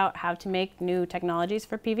thinking about how to make new technologies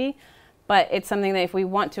for PV. But it's something that if we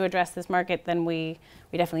want to address this market, then we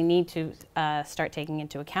definitely need to start taking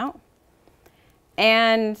into account.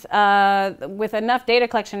 And with enough data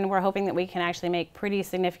collection, we're hoping that we can actually make pretty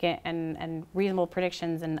significant and reasonable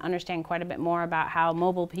predictions and understand quite a bit more about how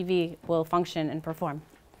mobile PV will function and perform.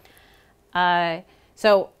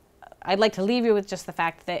 So I'd like to leave you with just the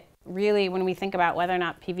fact that really when we think about whether or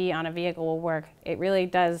not PV on a vehicle will work, it really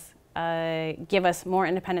does give us more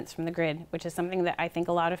independence from the grid, which is something that I think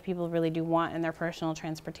a lot of people really do want in their personal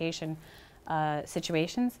transportation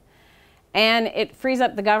situations. And it frees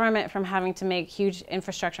up the government from having to make huge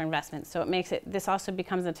infrastructure investments. So it makes it, this also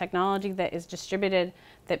becomes a technology that is distributed,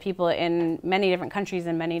 that people in many different countries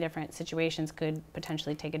and many different situations could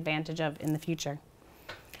potentially take advantage of in the future.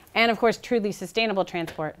 And of course, truly sustainable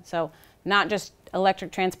transport. So not just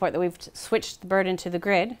electric transport that we've switched the burden to the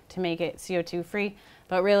grid to make it CO2 free,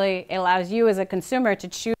 but really it allows you as a consumer to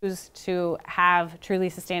choose to have truly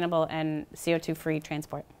sustainable and CO2 free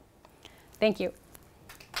transport. Thank you.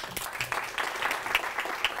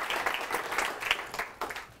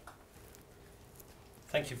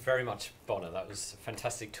 Thank you very much, Bonna. That was a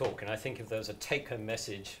fantastic talk. And I think if there was a take-home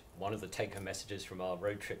message, one of the take-home messages from our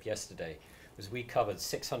road trip yesterday was we covered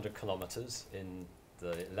 600 kilometers in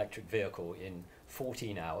the electric vehicle in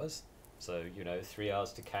 14 hours. So, you know, 3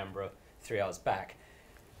 hours to Canberra, 3 hours back.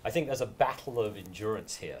 I think there's a battle of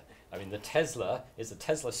endurance here. I mean, the Tesla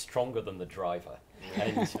stronger than the driver?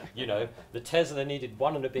 And, you know, the Tesla needed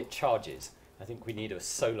 1 and a bit charges. I think we need a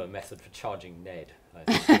solar method for charging Ned. I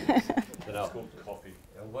think. It's called coffee.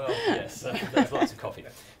 Well, yes, there's lots of coffee.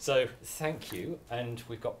 So thank you, and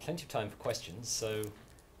we've got plenty of time for questions, so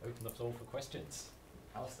open up all for questions.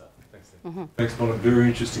 Alistair. Thanks. Thanks, Bonna. Very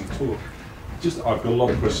interesting talk. I've got a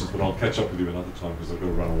lot of questions, but I'll catch up with you another time because I've got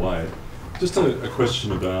to run away. Just a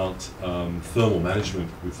question about thermal management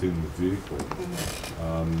within the vehicle.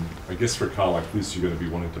 I guess for a car like this, you're going to be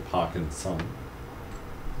wanting to park in the sun.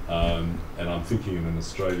 And I'm thinking in an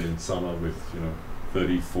Australian summer with, you know,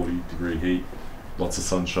 30, 40 degree heat, lots of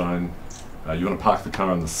sunshine. You want to park the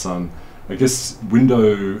car in the sun. I guess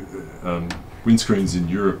windscreens in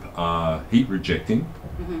Europe are heat rejecting.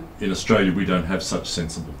 In Australia, we don't have such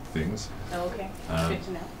sensible things. Oh, okay. Good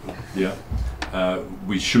to know. Yeah,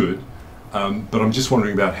 we should. But I'm just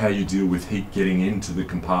wondering about how you deal with heat getting into the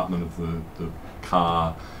compartment of the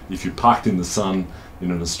car. If you're parked in the sun in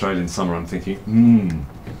an Australian summer, I'm thinking,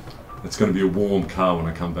 it's going to be a warm car when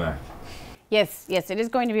I come back. Yes, it is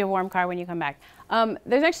going to be a warm car when you come back.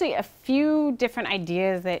 There's actually a few different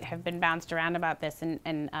ideas that have been bounced around about this,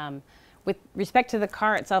 and with respect to the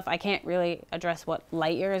car itself, I can't really address what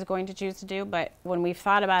Lightyear is going to choose to do, but when we've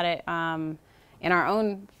thought about it in our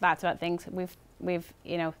own thoughts about things, we've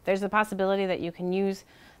you know, there's the possibility that you can use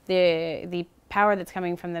the power that's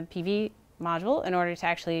coming from the PV module in order to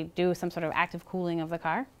actually do some sort of active cooling of the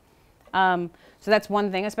car. So that's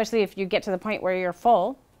one thing, especially if you get to the point where you're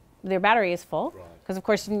full, their battery is full, because of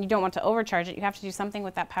course you don't want to overcharge it. You have to do something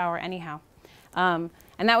with that power anyhow. And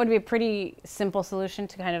that would be a pretty simple solution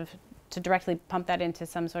to kind of directly pump that into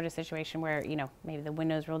some sort of situation where, you know, maybe the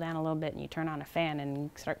windows roll down a little bit and you turn on a fan and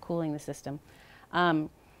start cooling the system.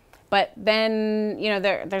 But then, you know,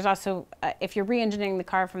 there's also, if you're re-engineering the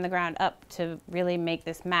car from the ground up to really make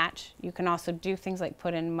this match, you can also do things like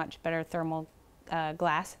put in much better thermal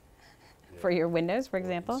glass for your windows, for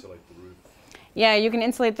example. Insulate the roof. Yeah, you can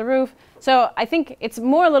insulate the roof. So I think it's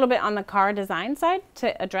more a little bit on the car design side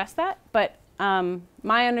to address that, but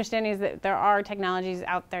My understanding is that there are technologies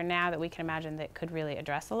out there now that we can imagine that could really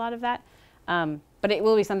address a lot of that. But it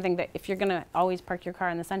will be something that if you're going to always park your car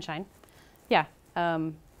in the sunshine, yeah,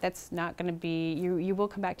 that's not going to be, you will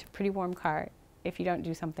come back to a pretty warm car if you don't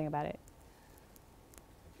do something about it.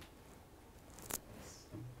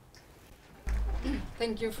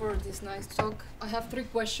 Thank you for this nice talk. I have 3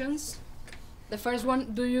 questions. The first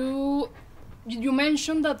one, you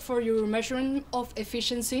mentioned that for your measuring of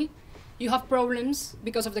efficiency, you have problems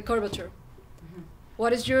because of the curvature. Mm-hmm.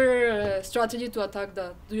 What is your strategy to attack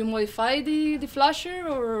that? Do you modify the flasher,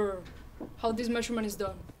 or how this measurement is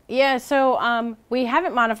done? Yeah, so we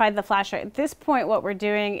haven't modified the flasher. At this point, what we're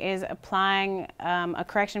doing is applying a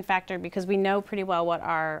correction factor because we know pretty well what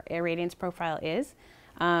our irradiance profile is.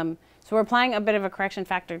 So we're applying a bit of a correction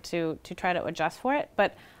factor to try to adjust for it.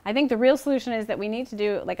 But I think the real solution is that we need to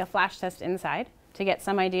do like a flash test inside to get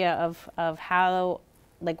some idea of how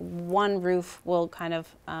like one roof will kind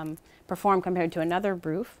of perform compared to another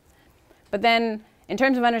roof. But then in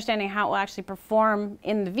terms of understanding how it will actually perform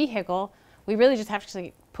in the vehicle, we really just have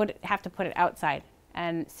to put it outside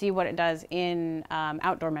and see what it does in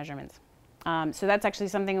outdoor measurements. So that's actually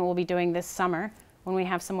something that we'll be doing this summer when we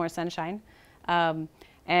have some more sunshine.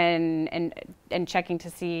 And checking to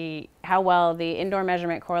see how well the indoor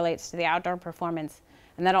measurement correlates to the outdoor performance.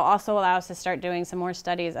 And that'll also allow us to start doing some more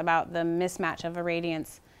studies about the mismatch of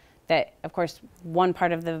irradiance that, of course, one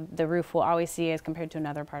part of the roof will always see as compared to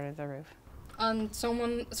another part of the roof. And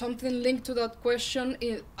something linked to that question,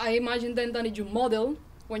 I imagine then that if you model,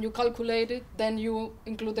 when you calculate it, then you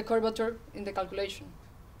include the curvature in the calculation.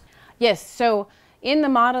 Yes, so in the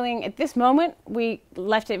modeling, at this moment, we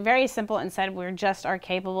left it very simple and said we just are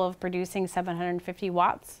capable of producing 750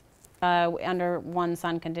 watts under one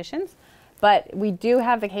sun conditions. But we do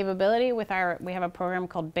have the capability with we have a program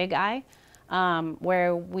called Big Eye,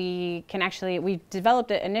 where we can actually, we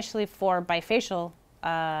developed it initially for bifacial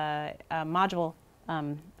module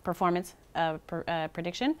performance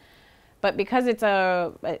prediction. But because it's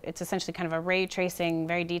essentially kind of a ray tracing,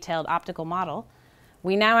 very detailed optical model,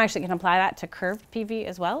 we now actually can apply that to curved PV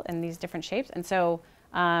as well in these different shapes. And so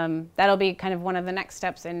that'll be kind of one of the next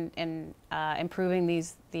steps in improving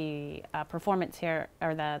the performance here,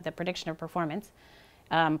 or the prediction of performance.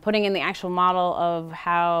 Putting in the actual model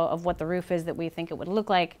of what the roof is that we think it would look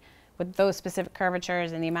like with those specific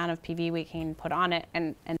curvatures and the amount of PV we can put on it,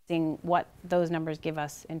 and seeing what those numbers give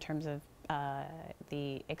us in terms of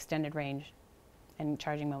the extended range and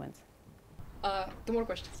charging moments. 2 more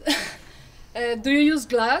questions. Do you use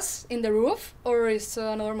glass in the roof, or is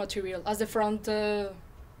another material as the front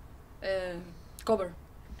cover?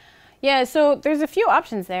 Yeah, so there's a few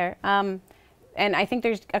options there. And I think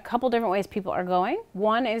there's a couple different ways people are going.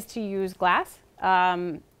 One is to use glass.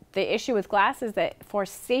 The issue with glass is that for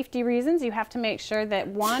safety reasons, you have to make sure that,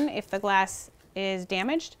 one, if the glass is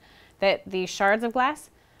damaged, that the shards of glass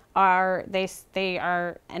end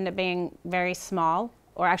up being very small,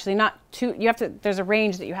 or actually not too, there's a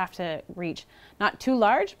range that you have to reach. Not too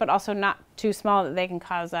large, but also not too small that they can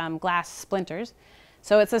cause glass splinters.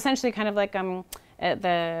 So it's essentially kind of like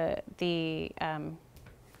the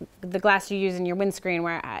glass you use in your windscreen,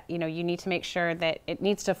 where you need to make sure that it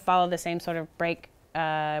needs to follow the same sort of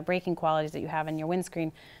braking qualities that you have in your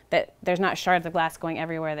windscreen, that there's not shards of glass going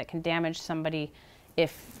everywhere that can damage somebody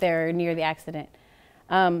if they're near the accident.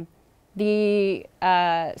 So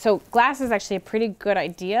glass is actually a pretty good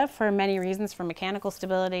idea for many reasons, for mechanical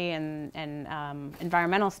stability and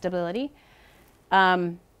environmental stability.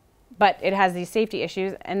 But it has these safety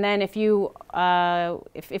issues. And then if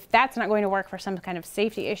that's not going to work for some kind of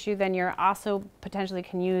safety issue, then you're also potentially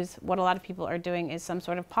can use, what a lot of people are doing is some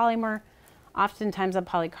sort of polymer, oftentimes a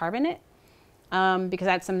polycarbonate, because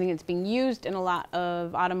that's something that's being used in a lot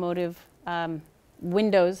of automotive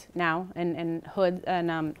windows now, and hoods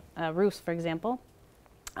and roofs, for example.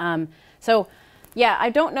 So yeah, I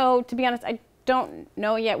don't know, to be honest, I don't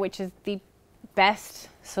know yet which is the best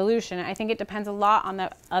solution. I think it depends a lot on the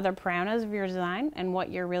other parameters of your design and what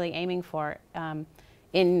you're really aiming for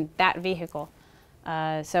in that vehicle.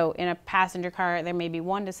 So in a passenger car, there may be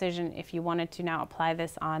one decision. If you wanted to now apply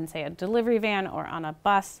this on, say, a delivery van or on a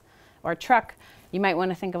bus or a truck, you might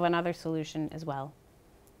want to think of another solution as well.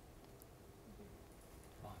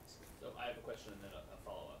 So I have a question and then a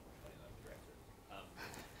follow-up, depending on the director.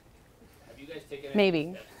 Have you guys taken Maybe.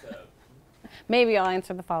 any steps to... Maybe I'll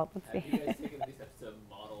answer the follow-up. Let's Have see. you guys taken any steps to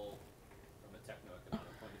model, from a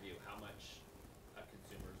techno-economic point of view, how much a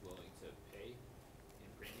consumer is willing to pay in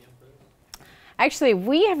premium for this? Actually,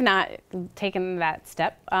 we have not taken that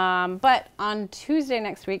step, but on Tuesday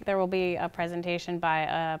next week, there will be a presentation by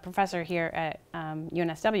a professor here at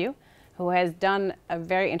UNSW who has done a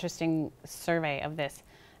very interesting survey of this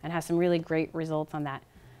and has some really great results on that.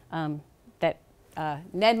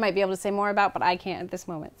 Ned might be able to say more about, but I can't at this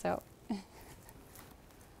moment. So.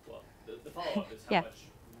 Well, the follow-up is how much,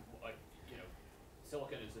 like, you know,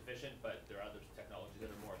 silicon is efficient, but there are other technologies that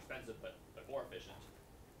are more expensive but more efficient,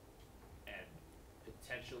 and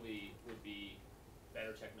potentially would be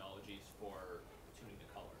better technologies for tuning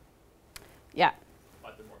the color. Yeah.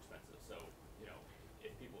 But they're more expensive. So, you know,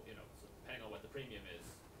 if people, you know, so depending on what the premium is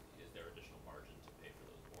there additional margin to pay for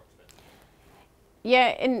those more expensive?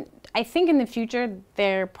 Yeah, and I think in the future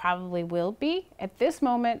there probably will be. At this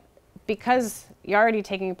moment, because you're already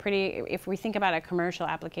taking a pretty, if we think about a commercial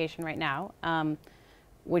application right now,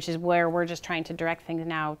 which is where we're just trying to direct things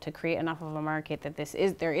now to create enough of a market that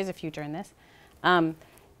there is a future in this.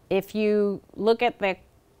 If you look at the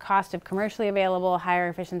cost of commercially available, higher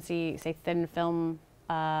efficiency, say thin film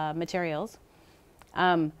materials,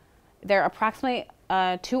 they're approximately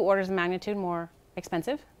 2 orders of magnitude more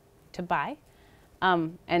expensive to buy.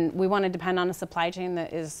 And we want to depend on a supply chain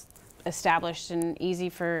that is established and easy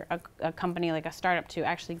for a company like a startup to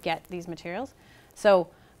actually get these materials. So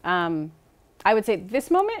I would say at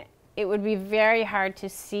this moment, it would be very hard to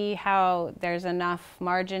see how there's enough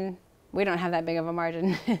margin. We don't have that big of a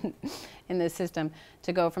margin in this system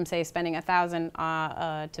to go from, say, spending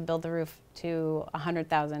 $1,000 to build the roof to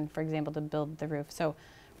 $100,000, for example, to build the roof. So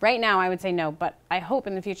right now, I would say no, but I hope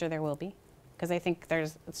in the future there will be, because I think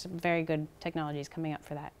there's some very good technologies coming up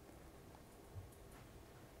for that.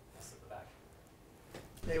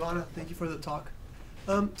 Hey, Bonna, thank you for the talk.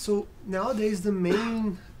 So nowadays, the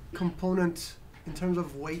main component in terms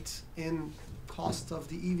of weight and cost of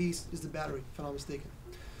the EVs is the battery, if I'm not mistaken.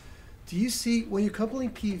 Do you see, when you're coupling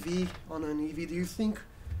PV on an EV, do you think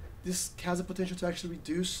this has the potential to actually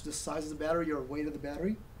reduce the size of the battery or weight of the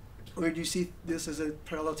battery? Or do you see this as a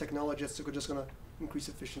parallel technology that's just going to increase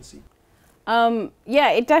efficiency? Yeah,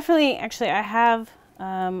 it definitely, actually, I have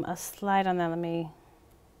a slide on that. Let me.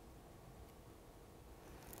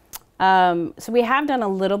 So we have done a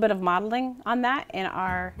little bit of modeling on that in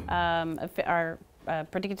our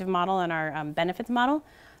predictive model and our benefits model.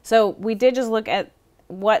 So we did just look at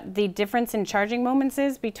what the difference in charging moments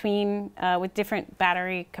is between with different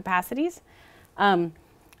battery capacities.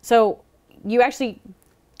 So you actually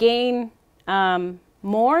gain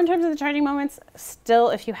more in terms of the charging moments still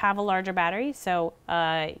if you have a larger battery. So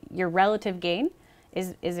your relative gain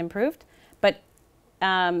is improved. But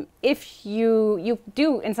if you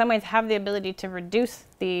do in some ways have the ability to reduce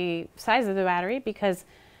the size of the battery, because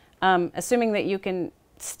assuming that you can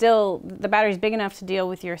still, the battery is big enough to deal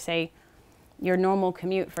with your, say, your normal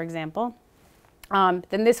commute, for example,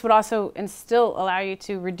 then this would also and still allow you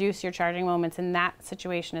to reduce your charging moments in that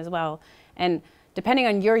situation as well. And depending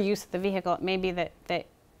on your use of the vehicle, it may be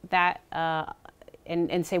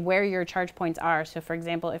and say where your charge points are. So for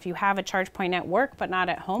example, if you have a charge point at work but not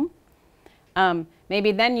at home,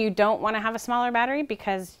 maybe then you don't want to have a smaller battery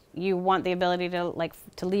because you want the ability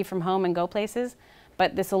to leave from home and go places.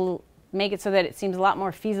 But this will make it so that it seems a lot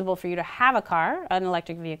more feasible for you to have a car, an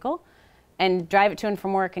electric vehicle, and drive it to and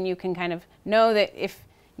from work, and you can kind of know that if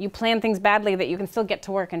you plan things badly that you can still get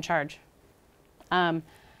to work and charge.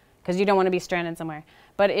 Because you don't want to be stranded somewhere.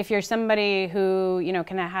 But if you're somebody who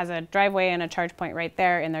has a driveway and a charge point right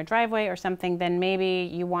there in their driveway or something, then maybe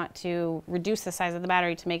you want to reduce the size of the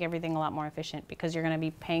battery to make everything a lot more efficient, because you're going to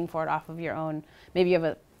be paying for it off of your own. Maybe you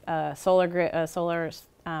have a solar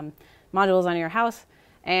modules on your house,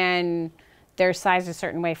 and they're sized a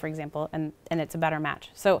certain way, for example, and it's a better match.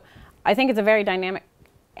 So I think it's a very dynamic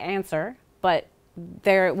answer, but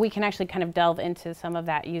we can actually kind of delve into some of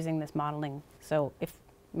that using this modeling. So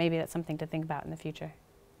maybe that's something to think about in the future.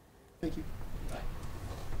 Thank you.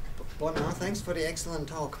 Bonna, thanks for the excellent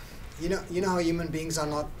talk. You know how human beings are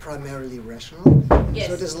not primarily rational? Yes.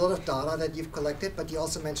 So there's a lot of data that you've collected, but you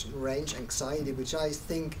also mentioned range anxiety, which I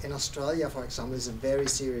think in Australia, for example, is a very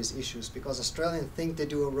serious issue, because Australians think they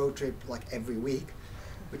do a road trip like every week,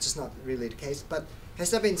 which is not really the case. But has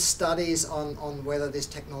there been studies on whether this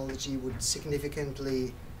technology would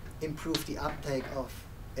significantly improve the uptake of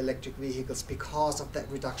electric vehicles because of that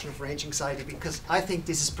reduction of range anxiety? Because I think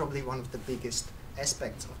this is probably one of the biggest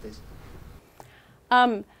aspects of this.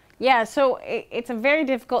 Yeah, so it's a very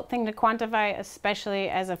difficult thing to quantify, especially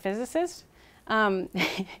as a physicist,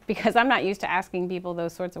 because I'm not used to asking people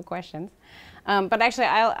those sorts of questions. But actually,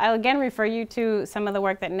 I'll again refer you to some of the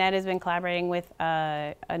work that Ned has been collaborating with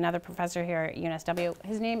another professor here at UNSW.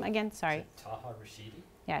 His name again? Sorry. Taha Rashidi.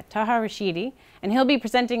 Yeah, Taha Rashidi. And he'll be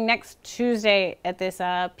presenting next Tuesday at this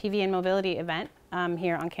PV and mobility event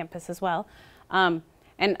here on campus as well. And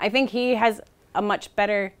I think he has a much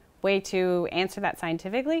better way to answer that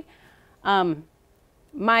scientifically.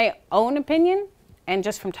 My own opinion, and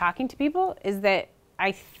just from talking to people, is that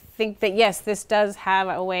I think that yes, this does have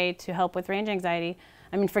a way to help with range anxiety.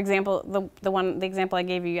 I mean, for example, the example I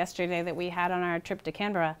gave you yesterday that we had on our trip to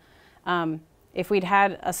Canberra, if we'd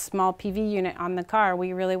had a small PV unit on the car,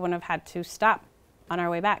 we really wouldn't have had to stop on our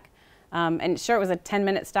way back. And sure, it was a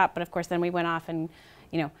 10-minute stop, but of course then we went off and,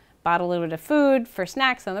 bought a little bit of food for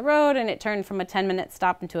snacks on the road, and it turned from a 10-minute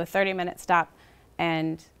stop into a 30-minute stop.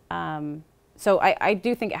 And so I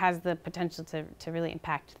do think it has the potential to really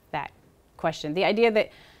impact that question. The idea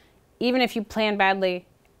that even if you plan badly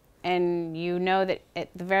and you know that at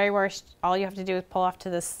the very worst, all you have to do is pull off to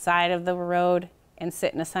the side of the road and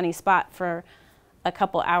sit in a sunny spot for a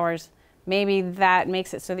couple hours, maybe that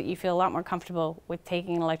makes it so that you feel a lot more comfortable with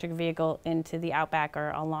taking an electric vehicle into the outback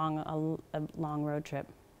or along a long road trip.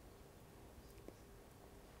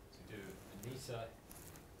 So do Anissa,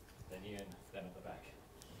 then Ian, then at the back.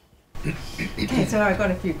 Okay, so I've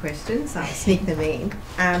got a few questions. I'll sneak them in.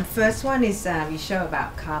 First one is you show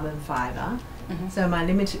about carbon fibre. Mm-hmm. So my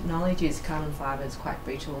limited knowledge is carbon fibre is quite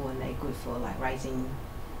brittle and they're good for like raising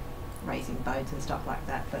boats and stuff like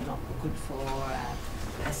that, but not good for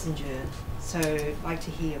passenger. So I'd like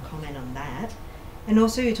to hear your comment on that. And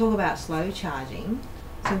also you talk about slow charging.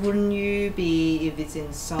 So wouldn't you be, if it's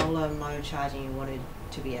in solar mode charging, you want it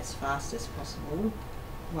to be as fast as possible?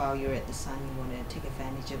 While you're at the sun, you want to take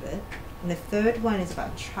advantage of it. And the third one is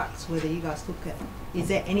about trucks, whether you guys look at, is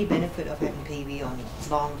there any benefit of having PV on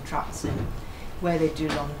long trucks and where they do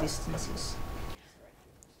long distances?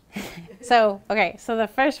 So the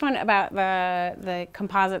first one about the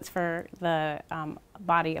composites for the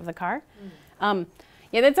body of the car.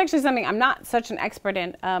 Yeah, that's actually something I'm not such an expert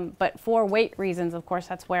in, but for weight reasons, of course,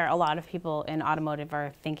 that's where a lot of people in automotive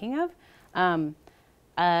are thinking of.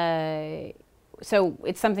 So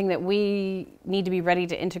it's something that we need to be ready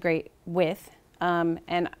to integrate with.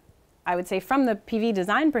 And I would say from the PV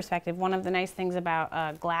design perspective, one of the nice things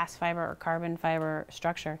about glass fiber or carbon fiber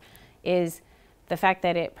structure is the fact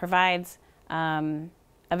that it provides a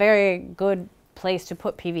very good place to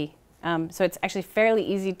put PV. So it's actually fairly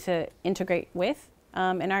easy to integrate with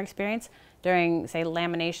in our experience during, say,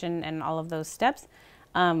 lamination and all of those steps.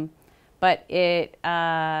 But there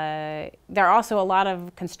are also a lot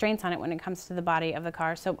of constraints on it when it comes to the body of the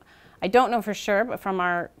car. So I don't know for sure, but from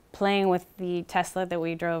our playing with the Tesla that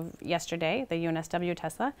we drove yesterday, the UNSW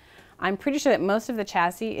Tesla, I'm pretty sure that most of the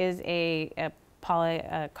chassis is a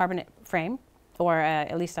polycarbonate frame, or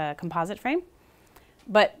at least a composite frame.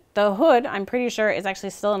 But the hood, I'm pretty sure, is actually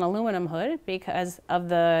still an aluminum hood because of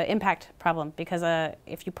the impact problem. Because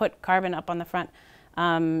if you put carbon up on the front,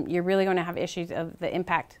 you're really going to have issues of the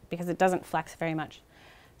impact because it doesn't flex very much.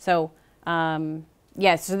 So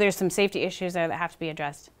yeah, so there's some safety issues there that have to be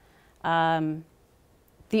addressed.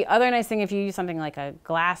 The other nice thing, if you use something like a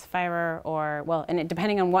glass fiber or, well, and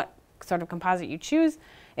depending on what sort of composite you choose,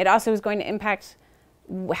 it also is going to impact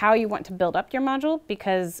how you want to build up your module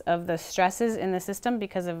because of the stresses in the system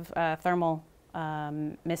because of thermal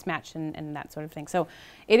mismatch and that sort of thing. So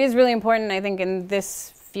it is really important, I think, in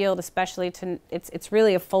this field especially, it's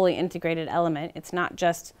really a fully integrated element. It's not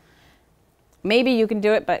just, maybe you can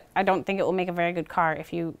do it, but I don't think it will make a very good car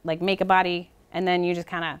if you like make a body and then you just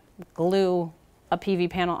kind of glue a PV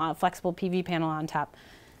panel, a flexible PV panel on top.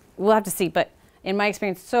 We'll have to see, but in my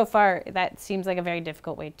experience so far, that seems like a very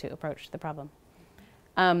difficult way to approach the problem.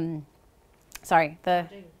 Sorry, the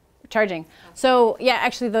charging. So yeah,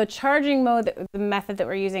 actually the charging mode, the method that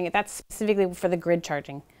we're using, that's specifically for the grid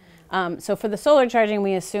charging. So for the solar charging,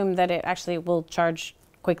 we assume that it actually will charge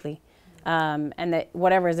quickly, and that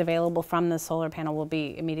whatever is available from the solar panel will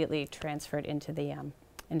be immediately transferred into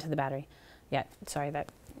the battery. Yeah, sorry,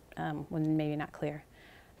 that was maybe not clear.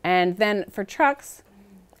 And then for trucks,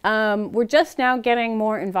 we're just now getting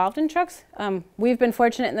more involved in trucks. We've been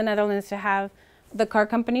fortunate in the Netherlands to have the car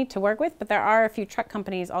company to work with, but there are a few truck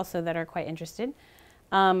companies also that are quite interested.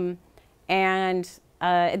 And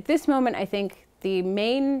at this moment, I think the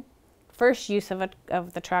main first use of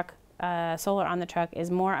the truck, solar on the truck,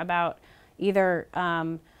 is more about either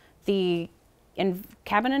the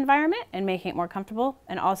cabin environment and making it more comfortable,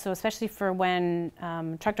 and also especially for when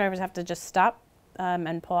truck drivers have to just stop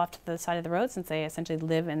and pull off to the side of the road, since they essentially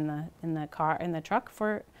live in the truck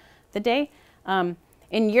for the day.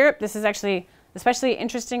 In Europe, this is actually especially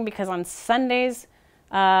interesting because on Sundays,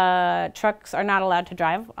 trucks are not allowed to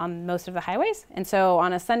drive on most of the highways. And so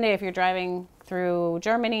on a Sunday, if you're driving through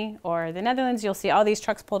Germany or the Netherlands, you'll see all these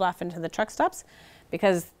trucks pulled off into the truck stops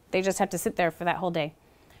because they just have to sit there for that whole day.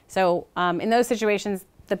 So in those situations,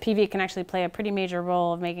 the PV can actually play a pretty major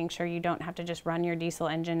role of making sure you don't have to just run your diesel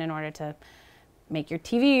engine in order to make your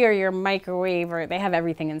TV or your microwave, or they have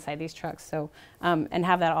everything inside these trucks, so and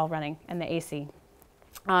have that all running, and the AC.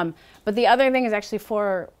 But the other thing is actually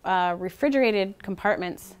for refrigerated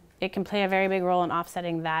compartments, it can play a very big role in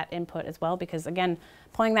offsetting that input as well, because again,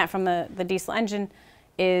 pulling that from the diesel engine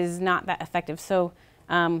is not that effective. So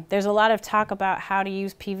there's a lot of talk about how to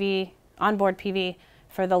use PV, onboard PV,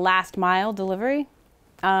 for the last mile delivery,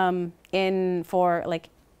 for like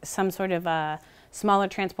some sort of smaller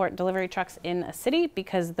transport delivery trucks in a city,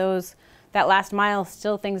 because that last mile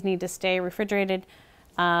still things need to stay refrigerated,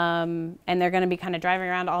 and they're going to be kind of driving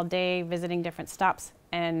around all day visiting different stops,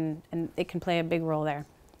 and it can play a big role there.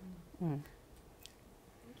 Thank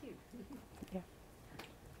you. Yeah.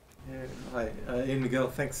 Hi, Ian Miguel,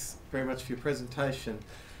 thanks very much for your presentation.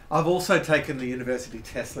 I've also taken the University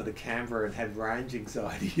Tesla to Canberra and had range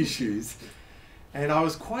anxiety issues. And I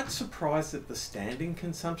was quite surprised at the standing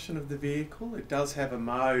consumption of the vehicle. It does have a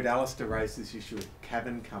mode, Alistair raised this issue of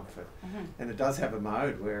cabin comfort. And it does have a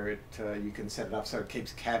mode where you can set it up so it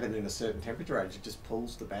keeps cabin in a certain temperature range. It just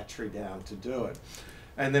pulls the battery down to do it.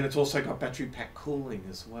 And then it's also got battery pack cooling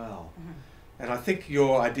as well. And I think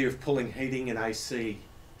your idea of pulling heating and AC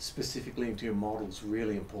specifically into your model is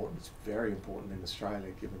really important. It's very important in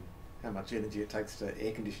Australia, given how much energy it takes to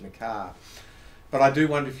air condition a car. But I do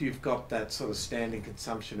wonder if you've got that sort of standing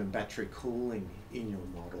consumption and battery cooling in your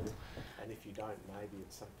model. And if you don't, maybe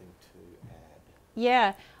it's something to add.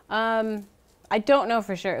 Yeah, I don't know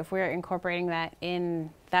for sure if we're incorporating that in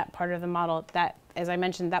that part of the model. That, as I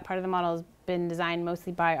mentioned, that part of the model has been designed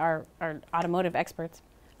mostly by our automotive experts.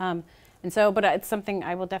 And so, but it's something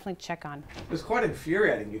I will definitely check on. It was quite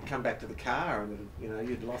infuriating. You'd come back to the car and, you know,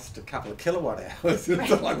 you'd lost a couple of kilowatt hours.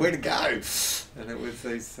 It's like, where to go? And it was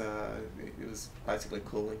it was basically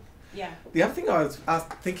cooling. Yeah. The other thing I was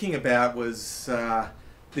thinking about was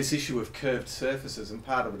this issue of curved surfaces, and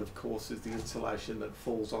part of it, of course, is the insulation that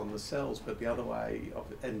falls on the cells, but the other way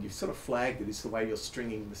of it, and you've sort of flagged it, is the way you're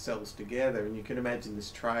stringing the cells together, and you can imagine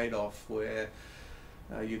this trade-off where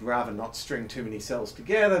you'd rather not string too many cells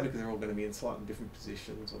together because they're all going to be in slightly different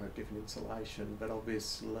positions or have different insulation, but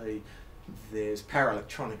obviously there's power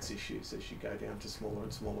electronics issues as you go down to smaller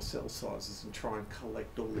and smaller cell sizes and try and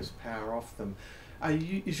collect all this power off them.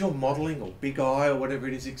 Is your modelling, or Big Eye or whatever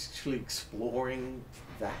it is, actually exploring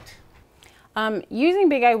that? Using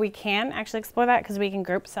Big Eye, we can actually explore that because we can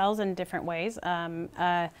group cells in different ways. And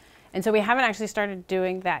so we haven't actually started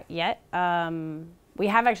doing that yet. We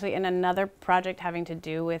have actually in another project having to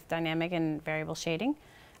do with dynamic and variable shading,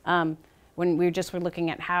 when we just were looking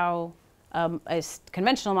at how a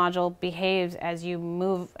conventional module behaves as you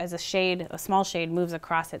move, as a small shade moves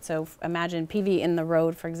across it. So imagine PV in the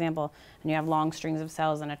road, for example, and you have long strings of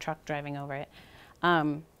cells and a truck driving over it.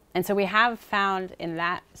 And so we have found in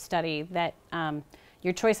that study that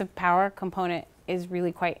your choice of power component is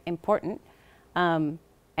really quite important.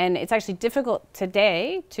 And it's actually difficult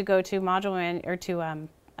today to go to module or to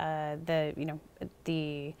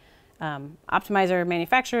the optimizer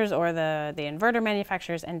manufacturers or the inverter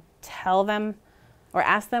manufacturers and tell them or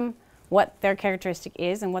ask them what their characteristic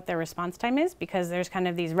is and what their response time is, because there's kind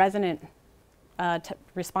of these resonant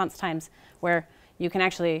response times where you can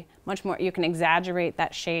actually you can exaggerate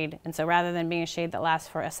that shade. And so rather than being a shade that lasts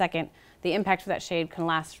for a second, the impact of that shade can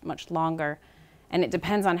last much longer. And it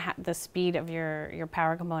depends on the speed of your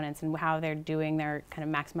power components and how they're doing their kind of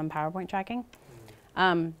maximum power point tracking.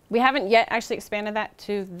 We haven't yet actually expanded that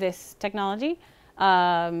to this technology,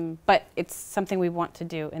 but it's something we want to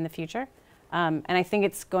do in the future. And I think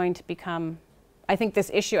it's going to become, I think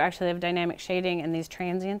this issue actually of dynamic shading and these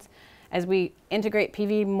transients, as we integrate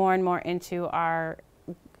PV more and more into our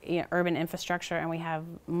urban infrastructure and we have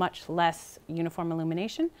much less uniform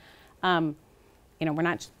illumination, we're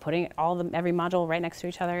not just putting every module right next to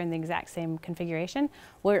each other in the exact same configuration.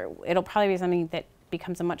 It'll probably be something that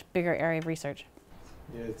becomes a much bigger area of research.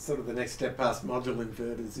 Yeah, it's sort of the next step past module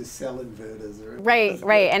inverters is cell inverters.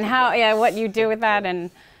 Right, and what you do with that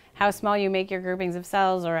and how small you make your groupings of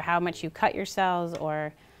cells or how much you cut your cells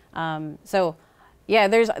or,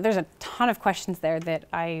 there's a ton of questions there that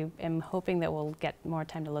I am hoping that we'll get more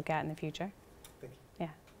time to look at in the future. Thank you. Yeah.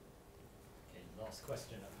 Okay, last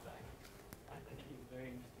question at the back. Thank you.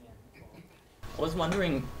 Very interesting. I was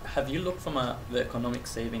wondering, have you looked from the economic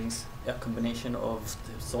savings, a combination of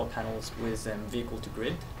the solar panels with vehicle to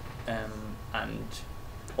grid, and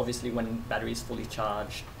obviously when battery is fully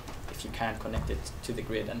charged, if you can connect it to the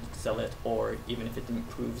grid and sell it, or even if it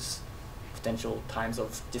improves potential times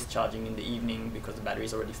of discharging in the evening because the battery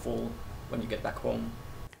is already full when you get back home?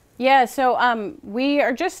 Yeah, so we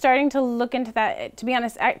are just starting to look into that. To be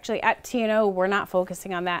honest, actually at TNO, we're not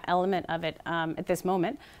focusing on that element of it at this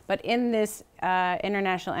moment. But in this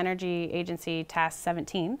International Energy Agency Task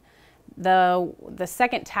 17, the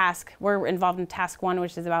second task, we're involved in Task 1,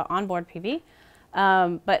 which is about onboard PV.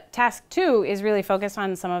 But Task 2 is really focused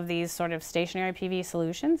on some of these sort of stationary PV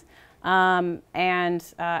solutions. And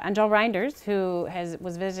Angel Reinders, who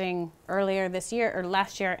was visiting earlier this year, or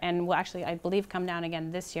last year, and will actually, I believe, come down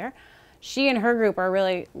again this year, she and her group are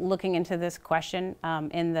really looking into this question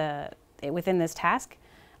within this task.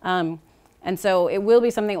 And so it will be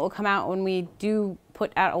something that will come out when we do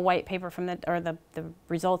put out a white paper from the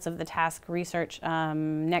results of the task research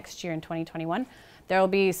next year in 2021. There will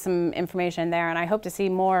be some information there, and I hope to see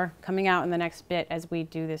more coming out in the next bit as we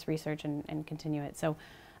do this research and continue it. So,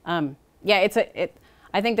 yeah,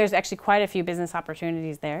 I think there's actually quite a few business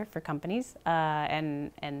opportunities there for companies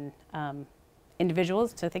and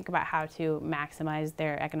individuals to think about how to maximize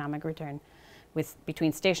their economic return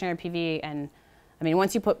between stationary PV and, I mean,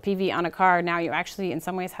 once you put PV on a car, now you actually in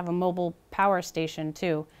some ways have a mobile power station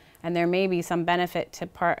too, and there may be some benefit to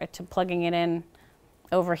plugging it in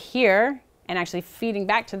over here and actually feeding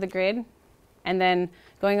back to the grid, and then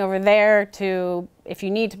going over there to, if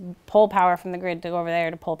you need to pull power from the grid, to go over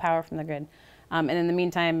there to pull power from the grid. And in the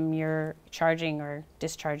meantime, you're charging or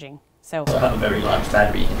discharging. So have a very large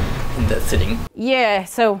battery in the sitting. Yeah,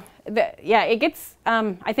 so it gets,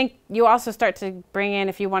 I think you also start to bring in,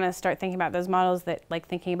 if you want to start thinking about those models that, like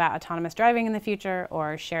thinking about autonomous driving in the future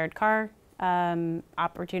or shared car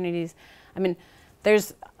opportunities. I mean,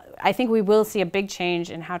 I think we will see a big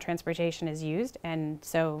change in how transportation is used, and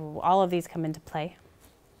so all of these come into play.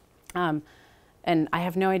 And I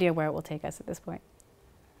have no idea where it will take us at this point.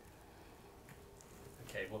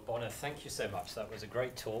 Okay, well, Bonna, thank you so much. That was a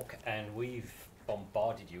great talk, and we've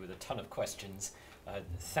bombarded you with a ton of questions.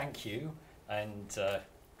 Thank you, and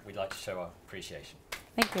we'd like to show our appreciation.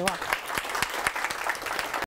 Thank you all.